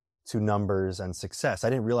to numbers and success. I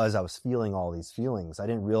didn't realize I was feeling all these feelings. I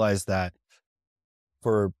didn't realize that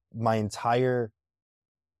for my entire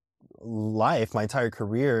life, my entire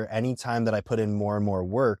career, anytime that I put in more and more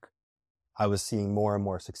work, I was seeing more and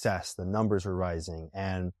more success. The numbers were rising.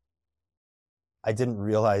 And I didn't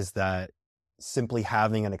realize that simply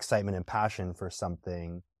having an excitement and passion for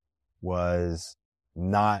something was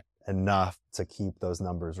not enough to keep those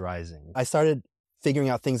numbers rising. I started figuring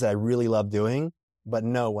out things that I really loved doing, but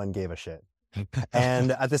no one gave a shit.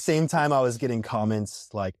 And at the same time, I was getting comments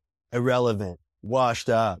like irrelevant, washed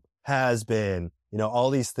up, has been, all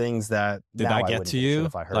these things that Did now that I get wouldn't to give a shit you?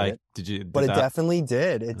 if I heard Like, it. did But it that? definitely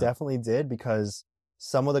did. It definitely did because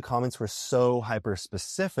some of the comments were so hyper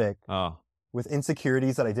specific Oh, with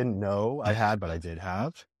insecurities that I didn't know I had, but I did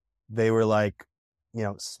have. They were like,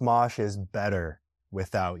 Smosh is better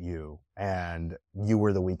without you, and you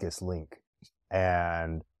were the weakest link.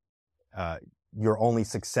 And your only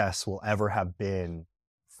success will ever have been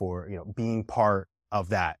for, being part of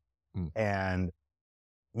that. mm. And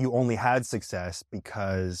you only had success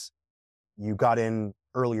because you got in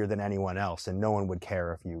earlier than anyone else, and no one would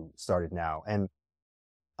care if you started now. And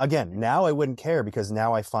again, now I wouldn't care because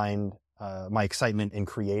now I find my excitement in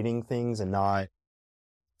creating things and not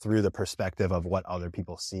through the perspective of what other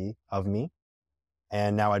people see of me.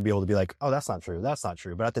 And now I'd be able to be like, oh, that's not true. That's not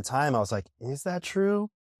true. But at the time I was like, is that true?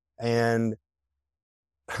 And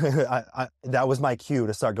that was my cue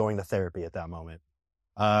to start going to therapy at that moment.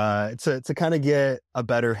 To kind of get a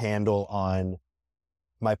better handle on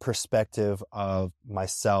my perspective of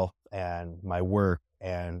myself and my work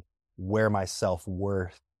and where my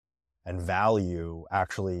self-worth and value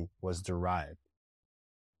actually was derived.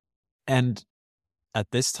 And at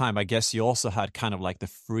this time, I guess you also had kind of like the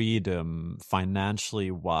freedom financially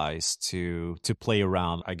wise to play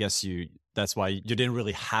around. I guess that's why you didn't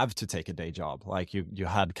really have to take a day job. Like you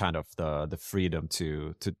had kind of the freedom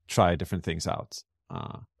to try different things out.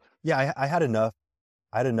 Yeah, I had enough.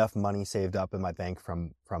 I had enough money saved up in my bank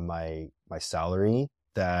from my salary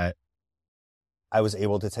that I was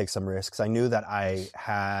able to take some risks. I knew that I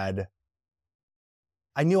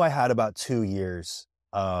knew I had about 2 years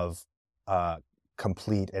of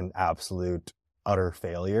complete and absolute utter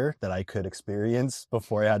failure that I could experience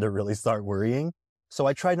before I had to really start worrying. So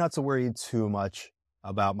I tried not to worry too much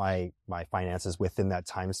about my finances within that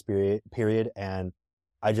time period. And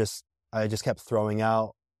I just kept throwing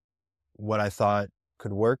out what I thought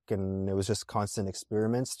could work. And it was just constant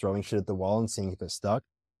experiments, throwing shit at the wall and seeing if it stuck.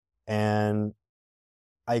 And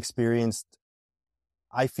I experienced,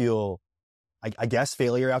 I guess,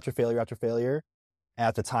 failure after failure after failure.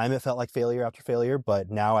 At the time, it felt like failure after failure, but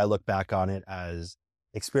now I look back on it as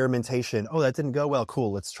experimentation. Oh, that didn't go well.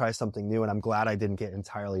 Cool. Let's try something new. And I'm glad I didn't get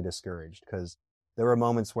entirely discouraged because there were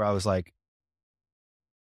moments where I was like,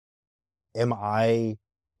 am I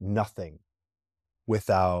nothing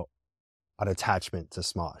without an attachment to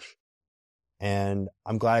Smosh? And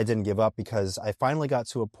I'm glad I didn't give up, because I finally got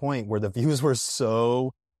to a point where the views were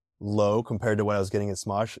so low compared to what I was getting at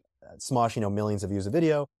Smosh. Smosh, millions of views a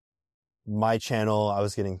video. My channel, I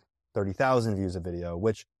was getting 30,000 views a video,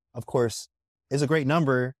 which of course is a great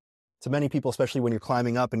number to many people, especially when you're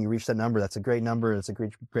climbing up and you reach that number. That's a great number. It's a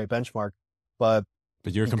great benchmark. But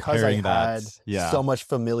you're because I comparing that. had Yeah. so much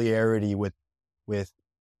familiarity with,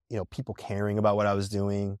 people caring about what I was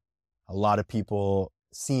doing, a lot of people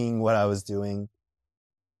seeing what I was doing,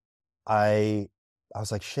 I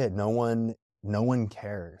was like, shit, no one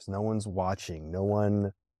cares. No one's watching. No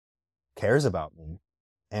one cares about me.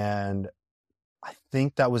 And I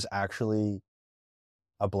think that was actually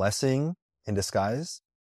a blessing in disguise,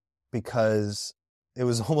 because it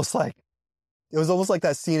was almost like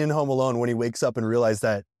that scene in Home Alone when he wakes up and realizes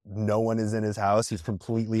that no one is in his house. He's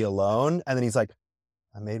completely alone. And then he's like,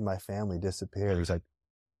 I made my family disappear. He's like,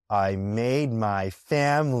 I made my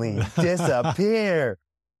family disappear.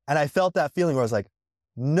 And I felt that feeling where I was like,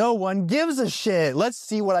 no one gives a shit. Let's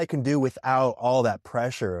see what I can do without all that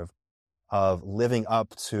pressure of living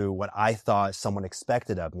up to what I thought someone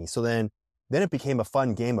expected of me. So then it became a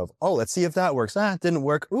fun game of, oh, let's see if that works. It didn't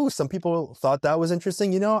work. Ooh, some people thought that was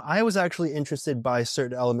interesting. I was actually interested by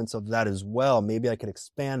certain elements of that as well. Maybe I could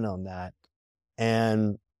expand on that.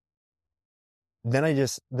 And then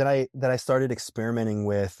I started experimenting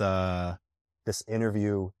with this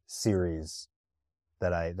interview series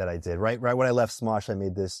that I did. Right when I left Smosh, I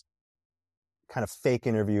made this kind of fake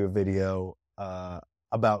interview video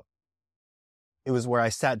about, it was where I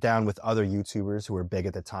sat down with other YouTubers who were big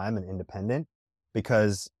at the time and independent,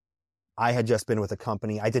 because I had just been with a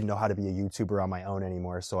company. I didn't know how to be a YouTuber on my own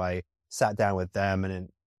anymore. So I sat down with them, and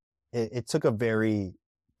it took a very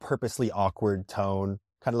purposely awkward tone,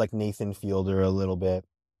 kind of like Nathan Fielder a little bit,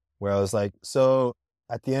 where I was like, so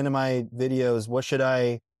at the end of my videos, what should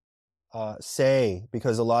I say?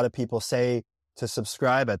 Because a lot of people say to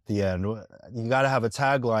subscribe at the end. You got to have a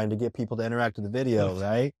tagline to get people to interact with the video,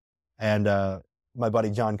 right? And my buddy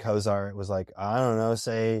John Kozar was like, I don't know,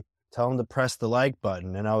 tell them to press the like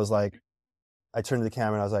button. And I was like, I turned to the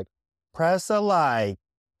camera and I was like, press a like.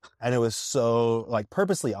 And it was so like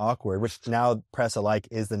purposely awkward, which now Press a Like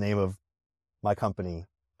is the name of my company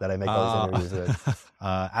that I make all these interviews with.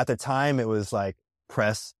 At the time it was like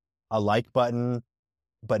press a like button,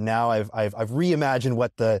 but now I've reimagined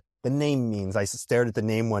what the name means. I stared at the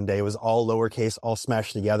name one day. It was all lowercase, all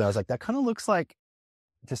smashed together. I was like, that kind of looks like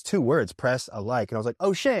just two words, press a like. And I was like,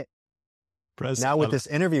 oh shit. Now with this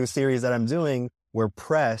interview series that I'm doing, we're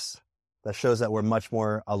press, that shows that we're much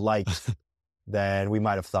more alike than we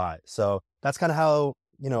might have thought. So that's kind of how,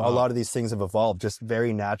 a lot of these things have evolved just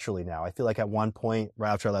very naturally now. I feel like at one point,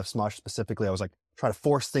 right after I left Smosh specifically, I was like trying to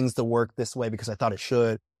force things to work this way because I thought it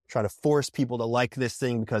should, try to force people to like this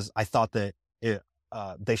thing because I thought that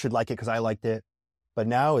they should like it because I liked it. But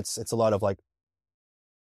now it's a lot of like,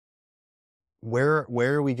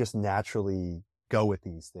 where we just naturally go with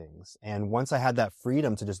these things. And once I had that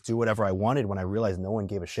freedom to just do whatever I wanted, when I realized no one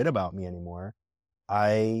gave a shit about me anymore,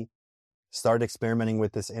 I started experimenting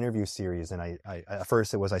with this interview series. And I at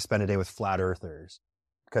first I spent a day with flat earthers,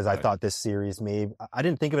 because I thought this series I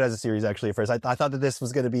didn't think of it as a series actually at first. I thought that this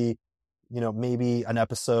was going to be, maybe an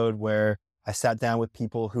episode where I sat down with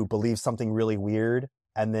people who believe something really weird,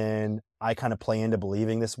 and then I kind of play into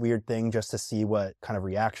believing this weird thing just to see what kind of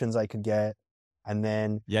reactions I could get. And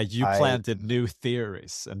then you planted new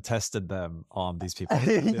theories and tested them on these people.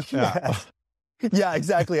 Yeah,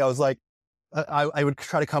 exactly. I was like, I would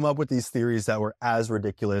try to come up with these theories that were as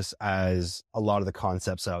ridiculous as a lot of the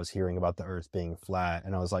concepts that I was hearing about the earth being flat.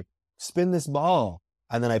 And I was like, spin this ball.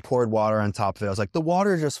 And then I poured water on top of it. I was like, the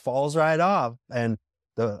water just falls right off. And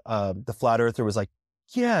the flat earther was like,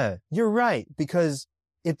 yeah, you're right. Because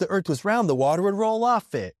if the earth was round, the water would roll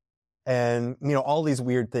off it. And, all these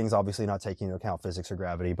weird things, obviously not taking into account physics or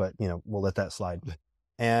gravity, but, we'll let that slide.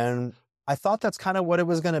 And I thought that's kind of what it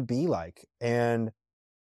was going to be like. And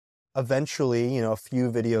eventually, a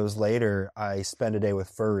few videos later, I spent a day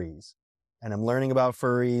with furries, and I'm learning about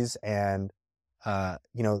furries. And,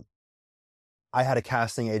 I had a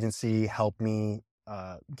casting agency help me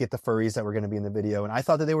get the furries that were going to be in the video. And I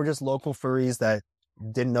thought that they were just local furries that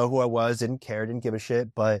didn't know who I was, didn't care, didn't give a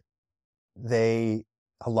shit. But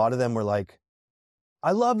a lot of them were like,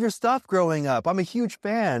 I loved your stuff growing up. I'm a huge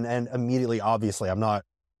fan. And immediately, obviously, I'm not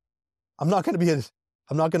going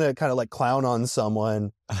to kind of like clown on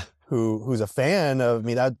someone who's a fan of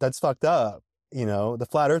me. That's fucked up. The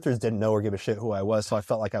flat earthers didn't know or give a shit who I was. So I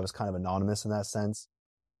felt like I was kind of anonymous in that sense.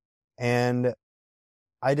 And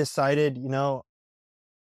I decided,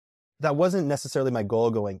 that wasn't necessarily my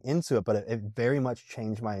goal going into it, but it very much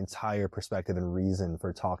changed my entire perspective and reason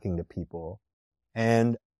for talking to people.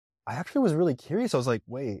 And I actually was really curious. I was like,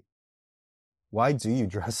 wait, why do you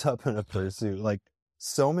dress up in a fursuit? Like,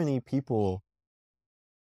 so many people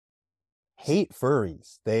hate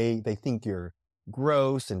furries. They think you're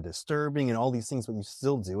gross and disturbing and all these things, but you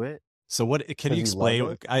still do it So what can you because you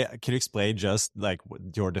love explain? it. Can you explain just like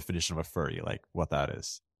your definition of a furry, like what that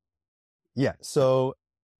is? Yeah. So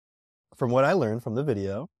from what I learned from the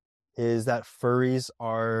video is that furries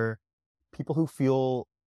are people who feel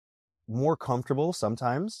more comfortable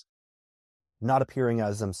sometimes not appearing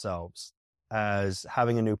as themselves, as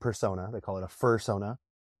having a new persona. They call it a fursona.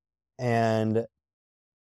 And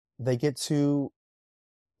they get to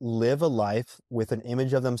live a life with an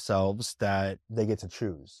image of themselves that they get to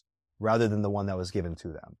choose rather than the one that was given to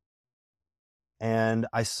them. And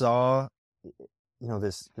I saw,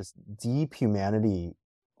 this deep humanity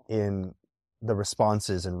in the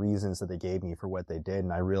responses and reasons that they gave me for what they did.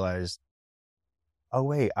 And I realized, oh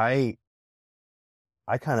wait, I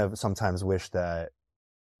kind of sometimes wish that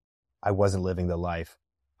I wasn't living the life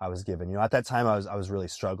I was given. At that time I was really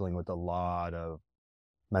struggling with a lot of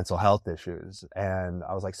mental health issues. And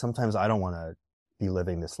I was like, sometimes I don't want to be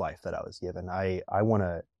living this life that I was given. I want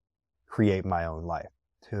to create my own life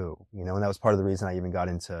too, and that was part of the reason I even got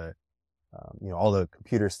into, all the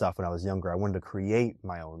computer stuff when I was younger. I wanted to create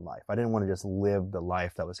my own life. I didn't want to just live the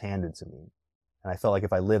life that was handed to me. And I felt like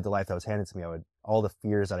if I lived the life that was handed to me, all the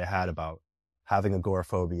fears that I had about having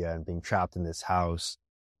agoraphobia and being trapped in this house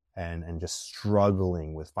and just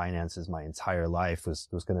struggling with finances my entire life was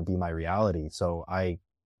going to be my reality. So I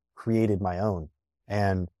created my own,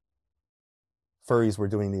 and furries were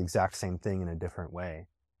doing the exact same thing in a different way.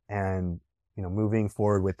 And, moving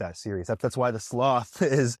forward with that series, that's why the sloth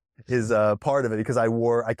is part of it, because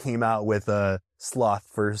I came out with a sloth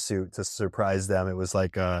fursuit to surprise them. It was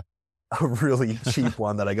like a really cheap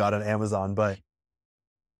one that I got on Amazon, but,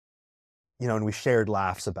 and we shared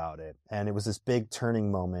laughs about it. And it was this big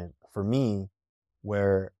turning moment for me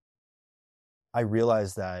where I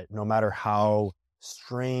realized that no matter how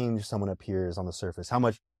strange someone appears on the surface, how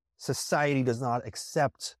much society does not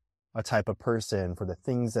accept a type of person for the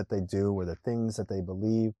things that they do or the things that they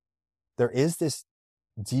believe, there is this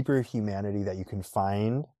deeper humanity that you can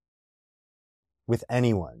find with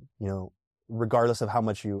anyone, regardless of how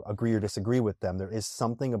much you agree or disagree with them. There is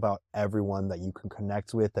something about everyone that you can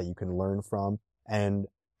connect with, that you can learn from. And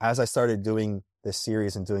as I started doing this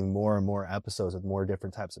series and doing more and more episodes with more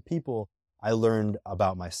different types of people, I learned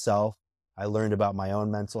about myself. I learned about my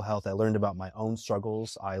own mental health. I learned about my own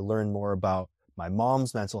struggles. I learned more about my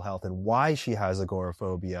mom's mental health and why she has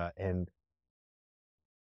agoraphobia, and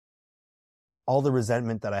all the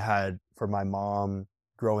resentment that I had for my mom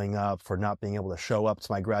growing up for not being able to show up to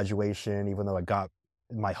my graduation, even though I got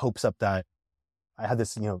my hopes up that I had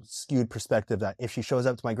this, skewed perspective that if she shows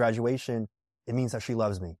up to my graduation, it means that she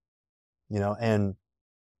loves me, and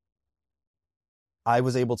I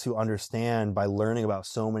was able to understand by learning about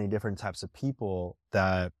so many different types of people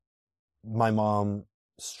that my mom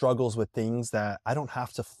struggles with things that I don't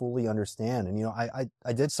have to fully understand. And,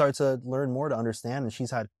 I did start to learn more to understand, and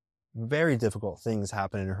she's had very difficult things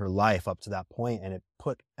happen in her life up to that point, and it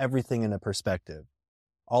put everything into perspective.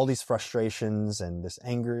 All these frustrations and this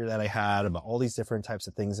anger that I had about all these different types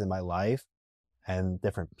of things in my life and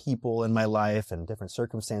different people in my life and different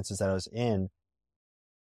circumstances that I was in,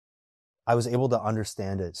 I was able to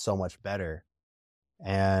understand it so much better.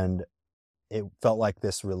 And it felt like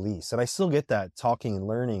this release. And I still get that talking and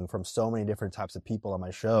learning from so many different types of people on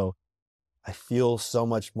my show. I feel so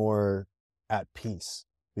much more at peace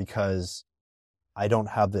because I don't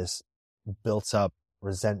have this built up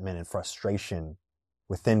resentment and frustration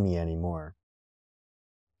within me anymore.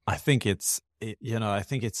 I think it's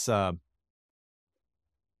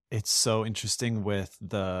so interesting with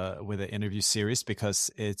the interview series,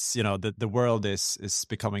 because it's, the world is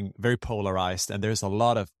becoming very polarized, and there's a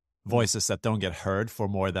lot of voices that don't get heard for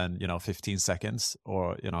more than 15 seconds,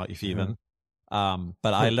 or if even.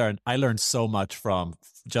 But I learned so much from,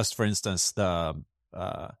 just for instance, the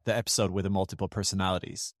episode with the multiple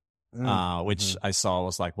personalities, which I saw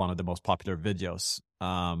was like one of the most popular videos.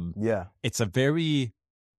 Yeah, it's a very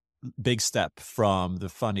big step from the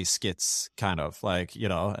funny skits, kind of like,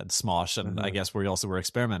 and Smosh, and I guess we also were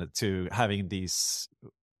experimented to having these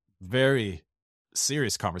very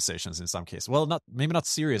serious conversations in some cases. Well, maybe not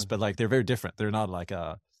serious, but like they're very different. They're not like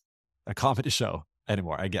a comedy show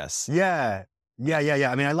anymore, I guess. Yeah.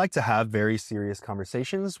 I mean, I like to have very serious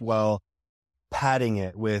conversations while padding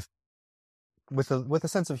it with with a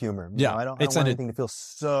sense of humor. Yeah, I don't want anything to feel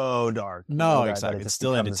so dark, no, that it exactly. It's just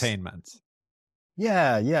still becomes. entertainment.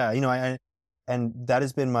 Yeah, yeah. And that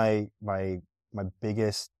has been my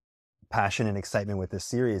biggest passion and excitement with this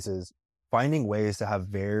series is finding ways to have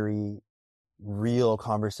very real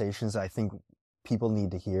conversations that I think people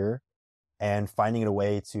need to hear, and finding a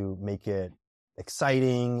way to make it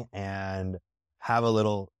exciting and have a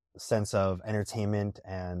little sense of entertainment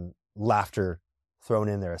and laughter thrown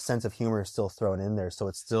in there, a sense of humor still thrown in there. So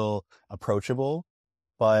it's still approachable,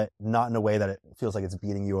 but not in a way that it feels like it's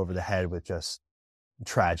beating you over the head with just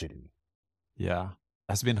tragedy. Yeah.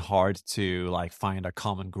 It's been hard to like find a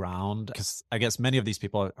common ground because I guess many of these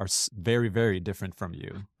people are very, very different from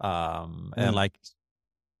you. And Mm, like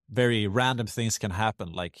very random things can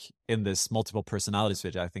happen. Like in this multiple personalities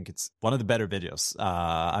video, I think it's one of the better videos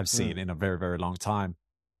I've mm, seen in a very, very long time.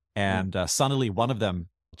 mm. And suddenly one of them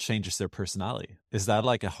changes their personality. Is that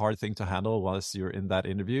like a hard thing to handle once you're in that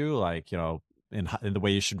interview? Like, in the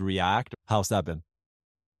way you should react? How's that been?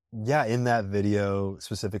 Yeah, in that video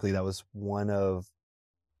specifically,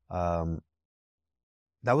 um,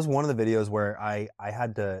 that was one of the videos where I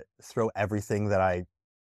had to throw everything that I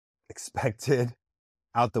expected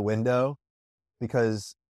out the window,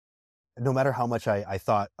 because no matter how much I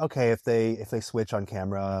thought, okay, if they switch on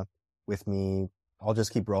camera with me, I'll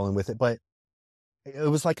just keep rolling with it. But it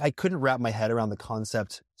was like I couldn't wrap my head around the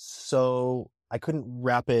concept, so I couldn't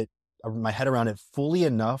wrap it my head around it fully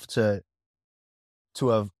enough to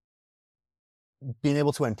have been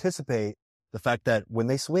able to anticipate the fact that when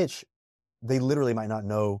they switch, they literally might not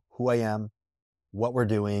know who I am, what we're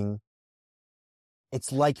doing.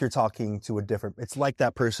 It's like you're talking to it's like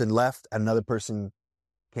that person left, another person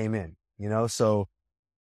came in, So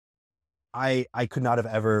I could not have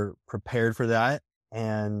ever prepared for that.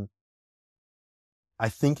 And I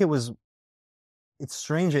think it's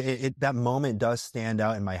strange. That moment does stand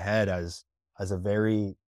out in my head as a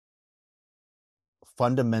very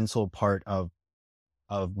fundamental part of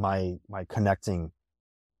my connecting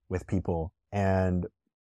with people. And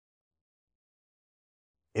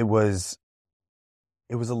it was,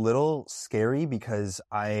 it was a little scary because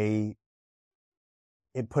it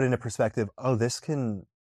put into perspective, oh, this can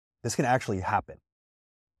actually happen.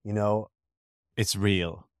 You know, It's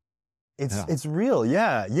real. Yeah. it's real.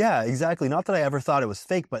 Yeah. Yeah, exactly. Not that I ever thought it was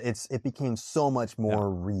fake, but it became so much Yeah.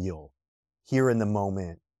 more real here in the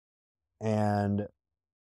moment. And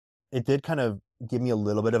it did kind of give me a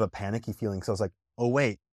little bit of a panicky feeling. So I was like, oh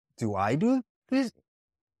wait, do I do this?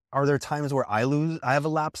 Are there times where I have a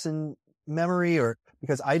lapse in memory, or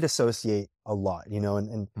because I dissociate a lot,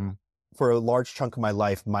 and Mm. for a large chunk of my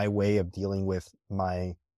life, my way of dealing with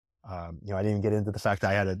my, I didn't even get into the fact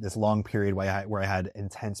that I had this long period where I had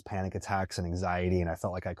intense panic attacks and anxiety, and I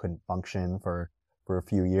felt like I couldn't function for a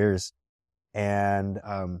few years. And,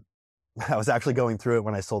 I was actually going through it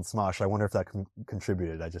when I sold Smosh. I wonder if that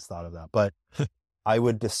contributed. I just thought of that, but I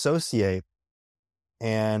would dissociate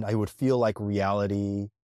and I would feel like reality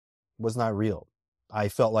was not real. I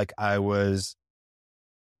felt like I was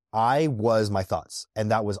my thoughts,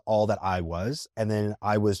 and that was all that I was. And then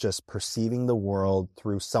I was just perceiving the world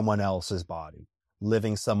through someone else's body,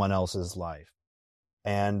 living someone else's life.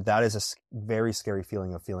 And that is a very scary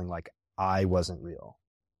feeling of feeling like I wasn't real.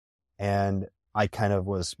 And I kind of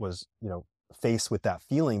was, faced with that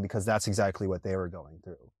feeling because that's exactly what they were going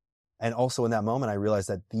through. And also in that moment, I realized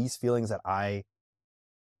that these feelings that I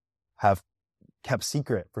have kept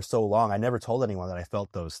secret for so long, I never told anyone that I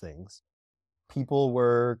felt those things. People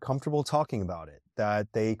were comfortable talking about it, that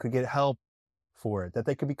they could get help for it, that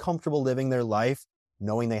they could be comfortable living their life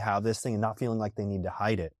knowing they have this thing and not feeling like they need to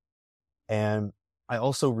hide it. And I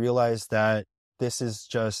also realized that this is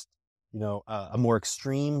just, a more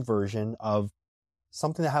extreme version of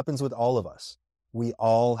something that happens with all of us. We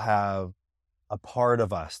all have a part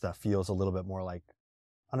of us that feels a little bit more like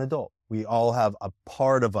an adult. We all have a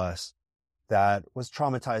part of us that was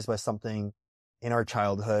traumatized by something in our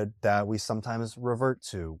childhood that we sometimes revert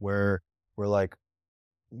to, where we're like,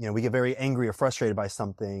 we get very angry or frustrated by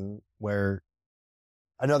something where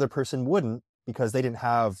another person wouldn't, because they didn't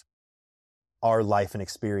have our life and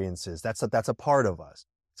experiences. That's a part of us.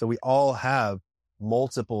 So we all have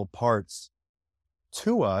multiple parts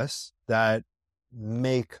to us that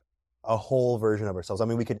make a whole version of ourselves. I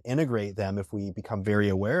mean, we can integrate them if we become very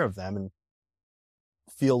aware of them and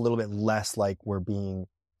feel a little bit less like we're being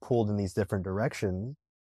pulled in these different directions.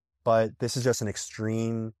 But this is just an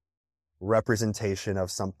extreme representation of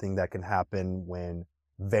something that can happen when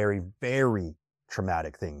very, very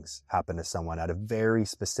traumatic things happen to someone at a very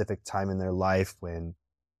specific time in their life, when,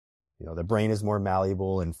 the brain is more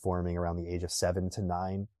malleable and forming around the age of 7 to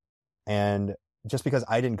 9. And just because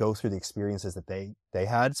I didn't go through the experiences that they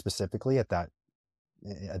had specifically at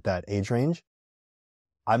that age range,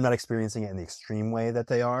 I'm not experiencing it in the extreme way that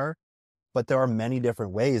they are. But there are many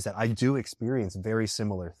different ways that I do experience very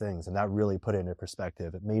similar things. And that really put it into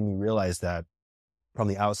perspective. It made me realize that from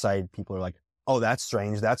the outside, people are like, oh, that's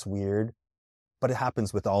strange. That's weird. But it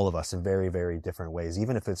happens with all of us in very, very different ways,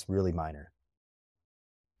 even if it's really minor.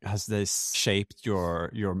 Has this shaped your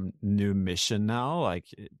new mission now? Like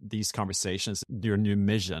these conversations, your new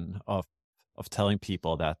mission of telling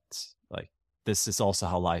people that like this is also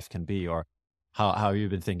how life can be, or how have you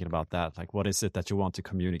been thinking about that? Like what is it that you want to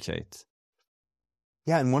communicate?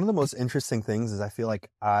 Yeah. And one of the most interesting things is I feel like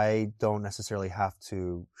I don't necessarily have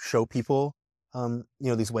to show people,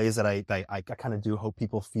 these ways that I kind of do hope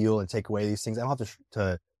people feel and take away these things. I don't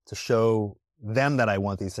have to show them that I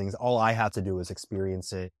want these things. All I have to do is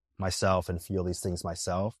experience it myself and feel these things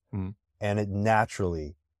myself. Mm. And it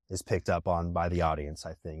naturally is picked up on by the audience.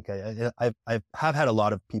 I think I have had a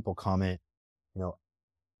lot of people comment,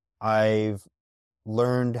 I've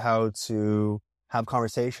learned how to have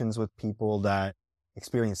conversations with people that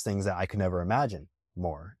experience things that I could never imagine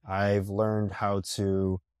more. I've learned how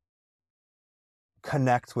to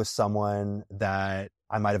connect with someone that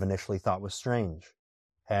I might have initially thought was strange.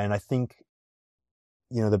 And I think,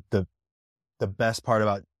 the best part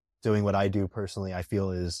about doing what I do personally, I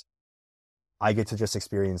feel, is I get to just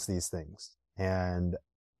experience these things. And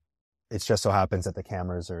it just so happens that the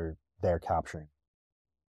cameras are there capturing.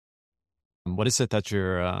 What is it that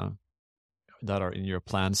you're that are in your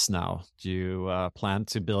plans now? Do you plan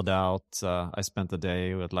to build out? I spent the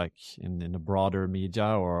day with like in the broader media,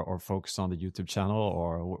 or focus on the YouTube channel,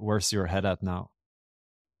 or where's your head at now?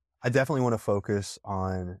 I definitely want to focus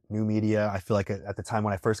on new media. I feel like at the time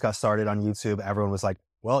when I first got started on YouTube, everyone was like,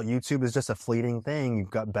 well, YouTube is just a fleeting thing.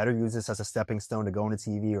 You've got better use this as a stepping stone to go into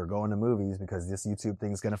TV or go into movies, because this YouTube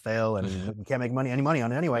thing's going to fail and you can't make any money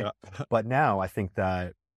on it anyway. Yeah. But now I think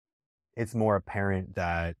that it's more apparent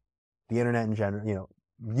that the internet in general,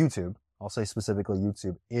 YouTube, I'll say specifically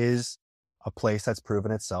YouTube, is a place that's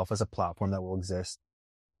proven itself as a platform that will exist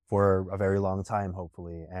for a very long time,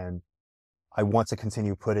 hopefully. And I want to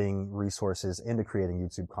continue putting resources into creating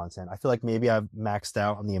YouTube content. I feel like maybe I've maxed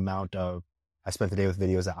out on the amount of I spent the day with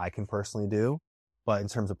videos that I can personally do. But in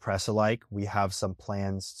terms of press alike, we have some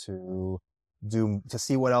plans to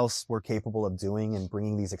see what else we're capable of doing and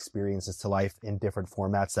bringing these experiences to life in different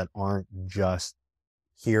formats that aren't just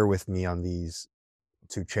here with me on these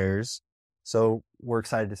two chairs. So we're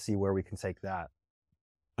excited to see where we can take that.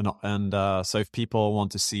 And so if people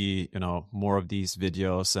want to see, more of these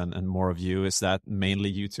videos and more of you, is that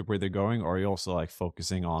mainly YouTube where they're going, or are you also like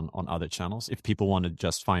focusing on other channels if people want to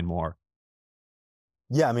just find more?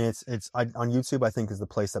 Yeah, I mean, on YouTube, I think, is the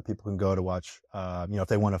place that people can go to watch, if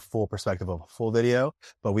they want a full perspective of a full video.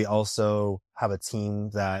 But we also have a team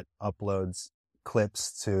that uploads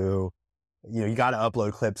clips to, you got to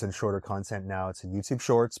upload clips and shorter content now to YouTube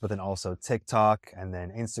Shorts, but then also TikTok, and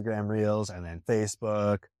then Instagram Reels, and then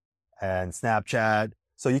Facebook and Snapchat.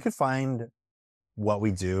 So you can find what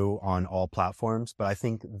we do on all platforms. But I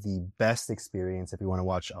think the best experience, if you want to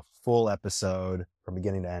watch a full episode from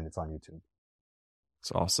beginning to end, it's on YouTube.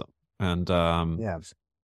 It's awesome. And yeah.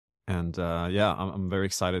 I'm very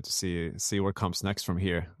excited to see what comes next from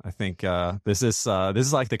here. I think this is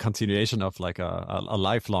like the continuation of like a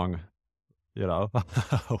lifelong,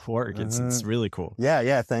 work. It's really coul.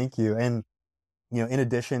 Yeah, thank you. And in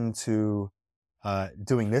addition to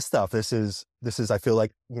doing this stuff, this is I feel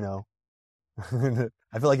like, I feel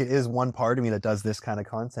like it is one part of me that does this kind of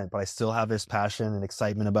content, but I still have this passion and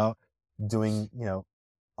excitement about doing,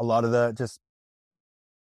 a lot of the just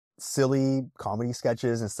silly comedy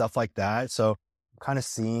sketches and stuff like that. So kind of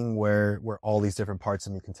seeing where all these different parts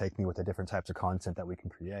of me can take me with the different types of content that we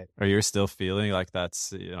can create. Are you still feeling like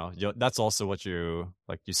that's, that's also what you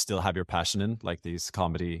still have your passion in, like these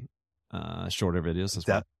comedy shorter videos as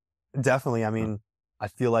well? Definitely. I mean, I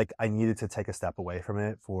feel like I needed to take a step away from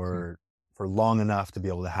it for long enough to be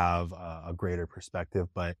able to have a greater perspective.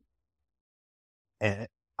 But I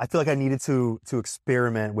feel like I needed to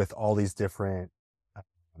experiment with all these different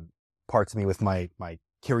parts of me, with my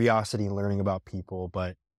curiosity and learning about people.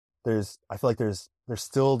 But I feel like there's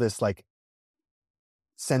still this like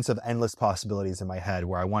sense of endless possibilities in my head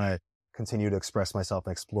where I want to continue to express myself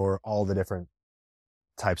and explore all the different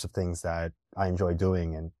types of things that I enjoy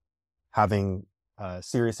doing. And having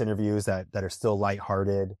serious interviews that are still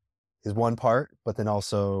lighthearted is one part, but then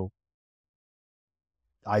also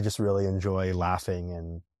I just really enjoy laughing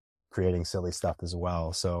and creating silly stuff as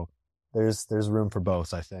well. So there's room for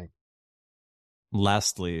both, I think.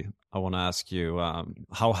 lastly, I want to ask you,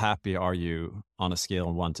 how happy are you on a scale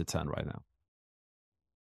of 1 to 10 right now?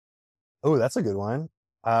 Oh, that's a good one.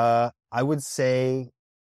 I would say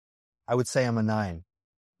I'm a 9.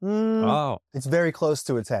 Oh, It's very close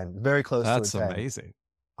to a 10. Very close to a that's 10. amazing.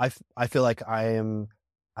 I feel like I am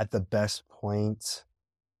at the best point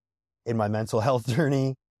in my mental health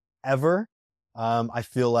journey ever. I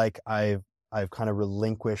feel like I've kind of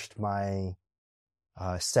relinquished my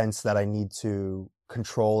sense that I need to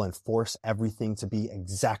control and force everything to be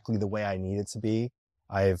exactly the way I need it to be.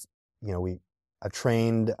 I've, I've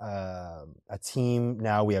trained a team.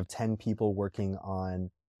 Now we have 10 people working on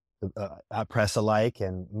at Press Alike,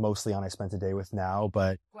 and mostly on I Spent a Day with now,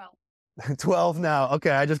 but 12 now.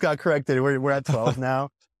 Okay, I just got corrected. We're at 12 now.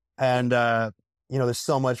 And there's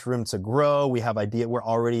so much room to grow. We have idea. We're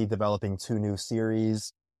already developing 2 new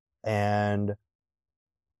series, and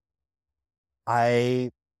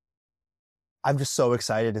I'm just so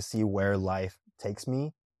excited to see where life takes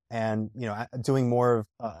me. And, doing more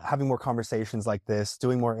of, having more conversations like this,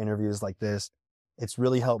 doing more interviews like this, it's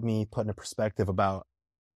really helped me put in a perspective about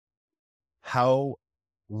how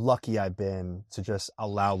lucky I've been to just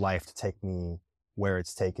allow life to take me where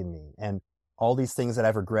it's taken me. And all these things that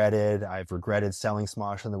I've regretted selling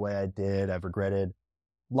Smosh in the way I did. I've regretted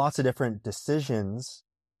lots of different decisions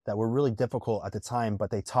that were really difficult at the time,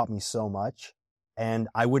 but they taught me so much. And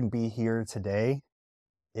I wouldn't be here today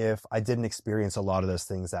if I didn't experience a lot of those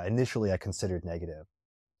things that initially I considered negative.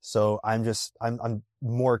 So I'm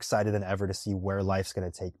more excited than ever to see where life's going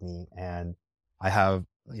to take me. And I have,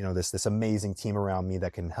 this amazing team around me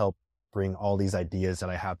that can help bring all these ideas that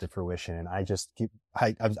I have to fruition. And I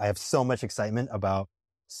have so much excitement about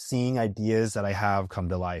seeing ideas that I have come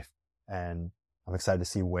to life. And I'm excited to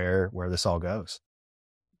see where this all goes.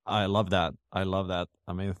 I love that. I love that.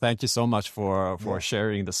 I mean, thank you so much for Yeah.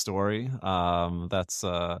 sharing the story. That's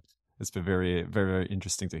it's been very, very, very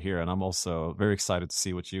interesting to hear, and I'm also very excited to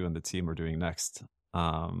see what you and the team are doing next.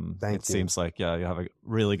 It Thank you. seems like, yeah, you have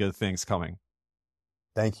really good things coming.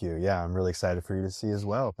 Thank you. Yeah, I'm really excited for you to see as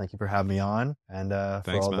well. Thank you for having me on, and for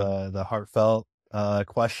Thanks, all man. the heartfelt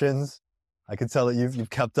questions. I could tell that you've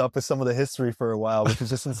kept up with some of the history for a while, which is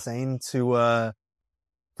just insane to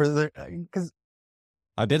for the because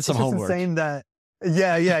I did some it's just homework. insane that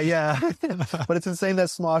yeah. But it's insane that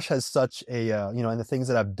Smosh has such a and the things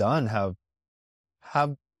that I've done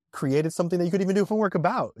have created something that you could even do homework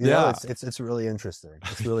about. Yeah. It's really interesting.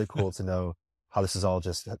 It's really cool to know how this has all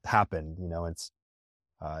just happened.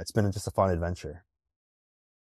 It's been just a fun adventure.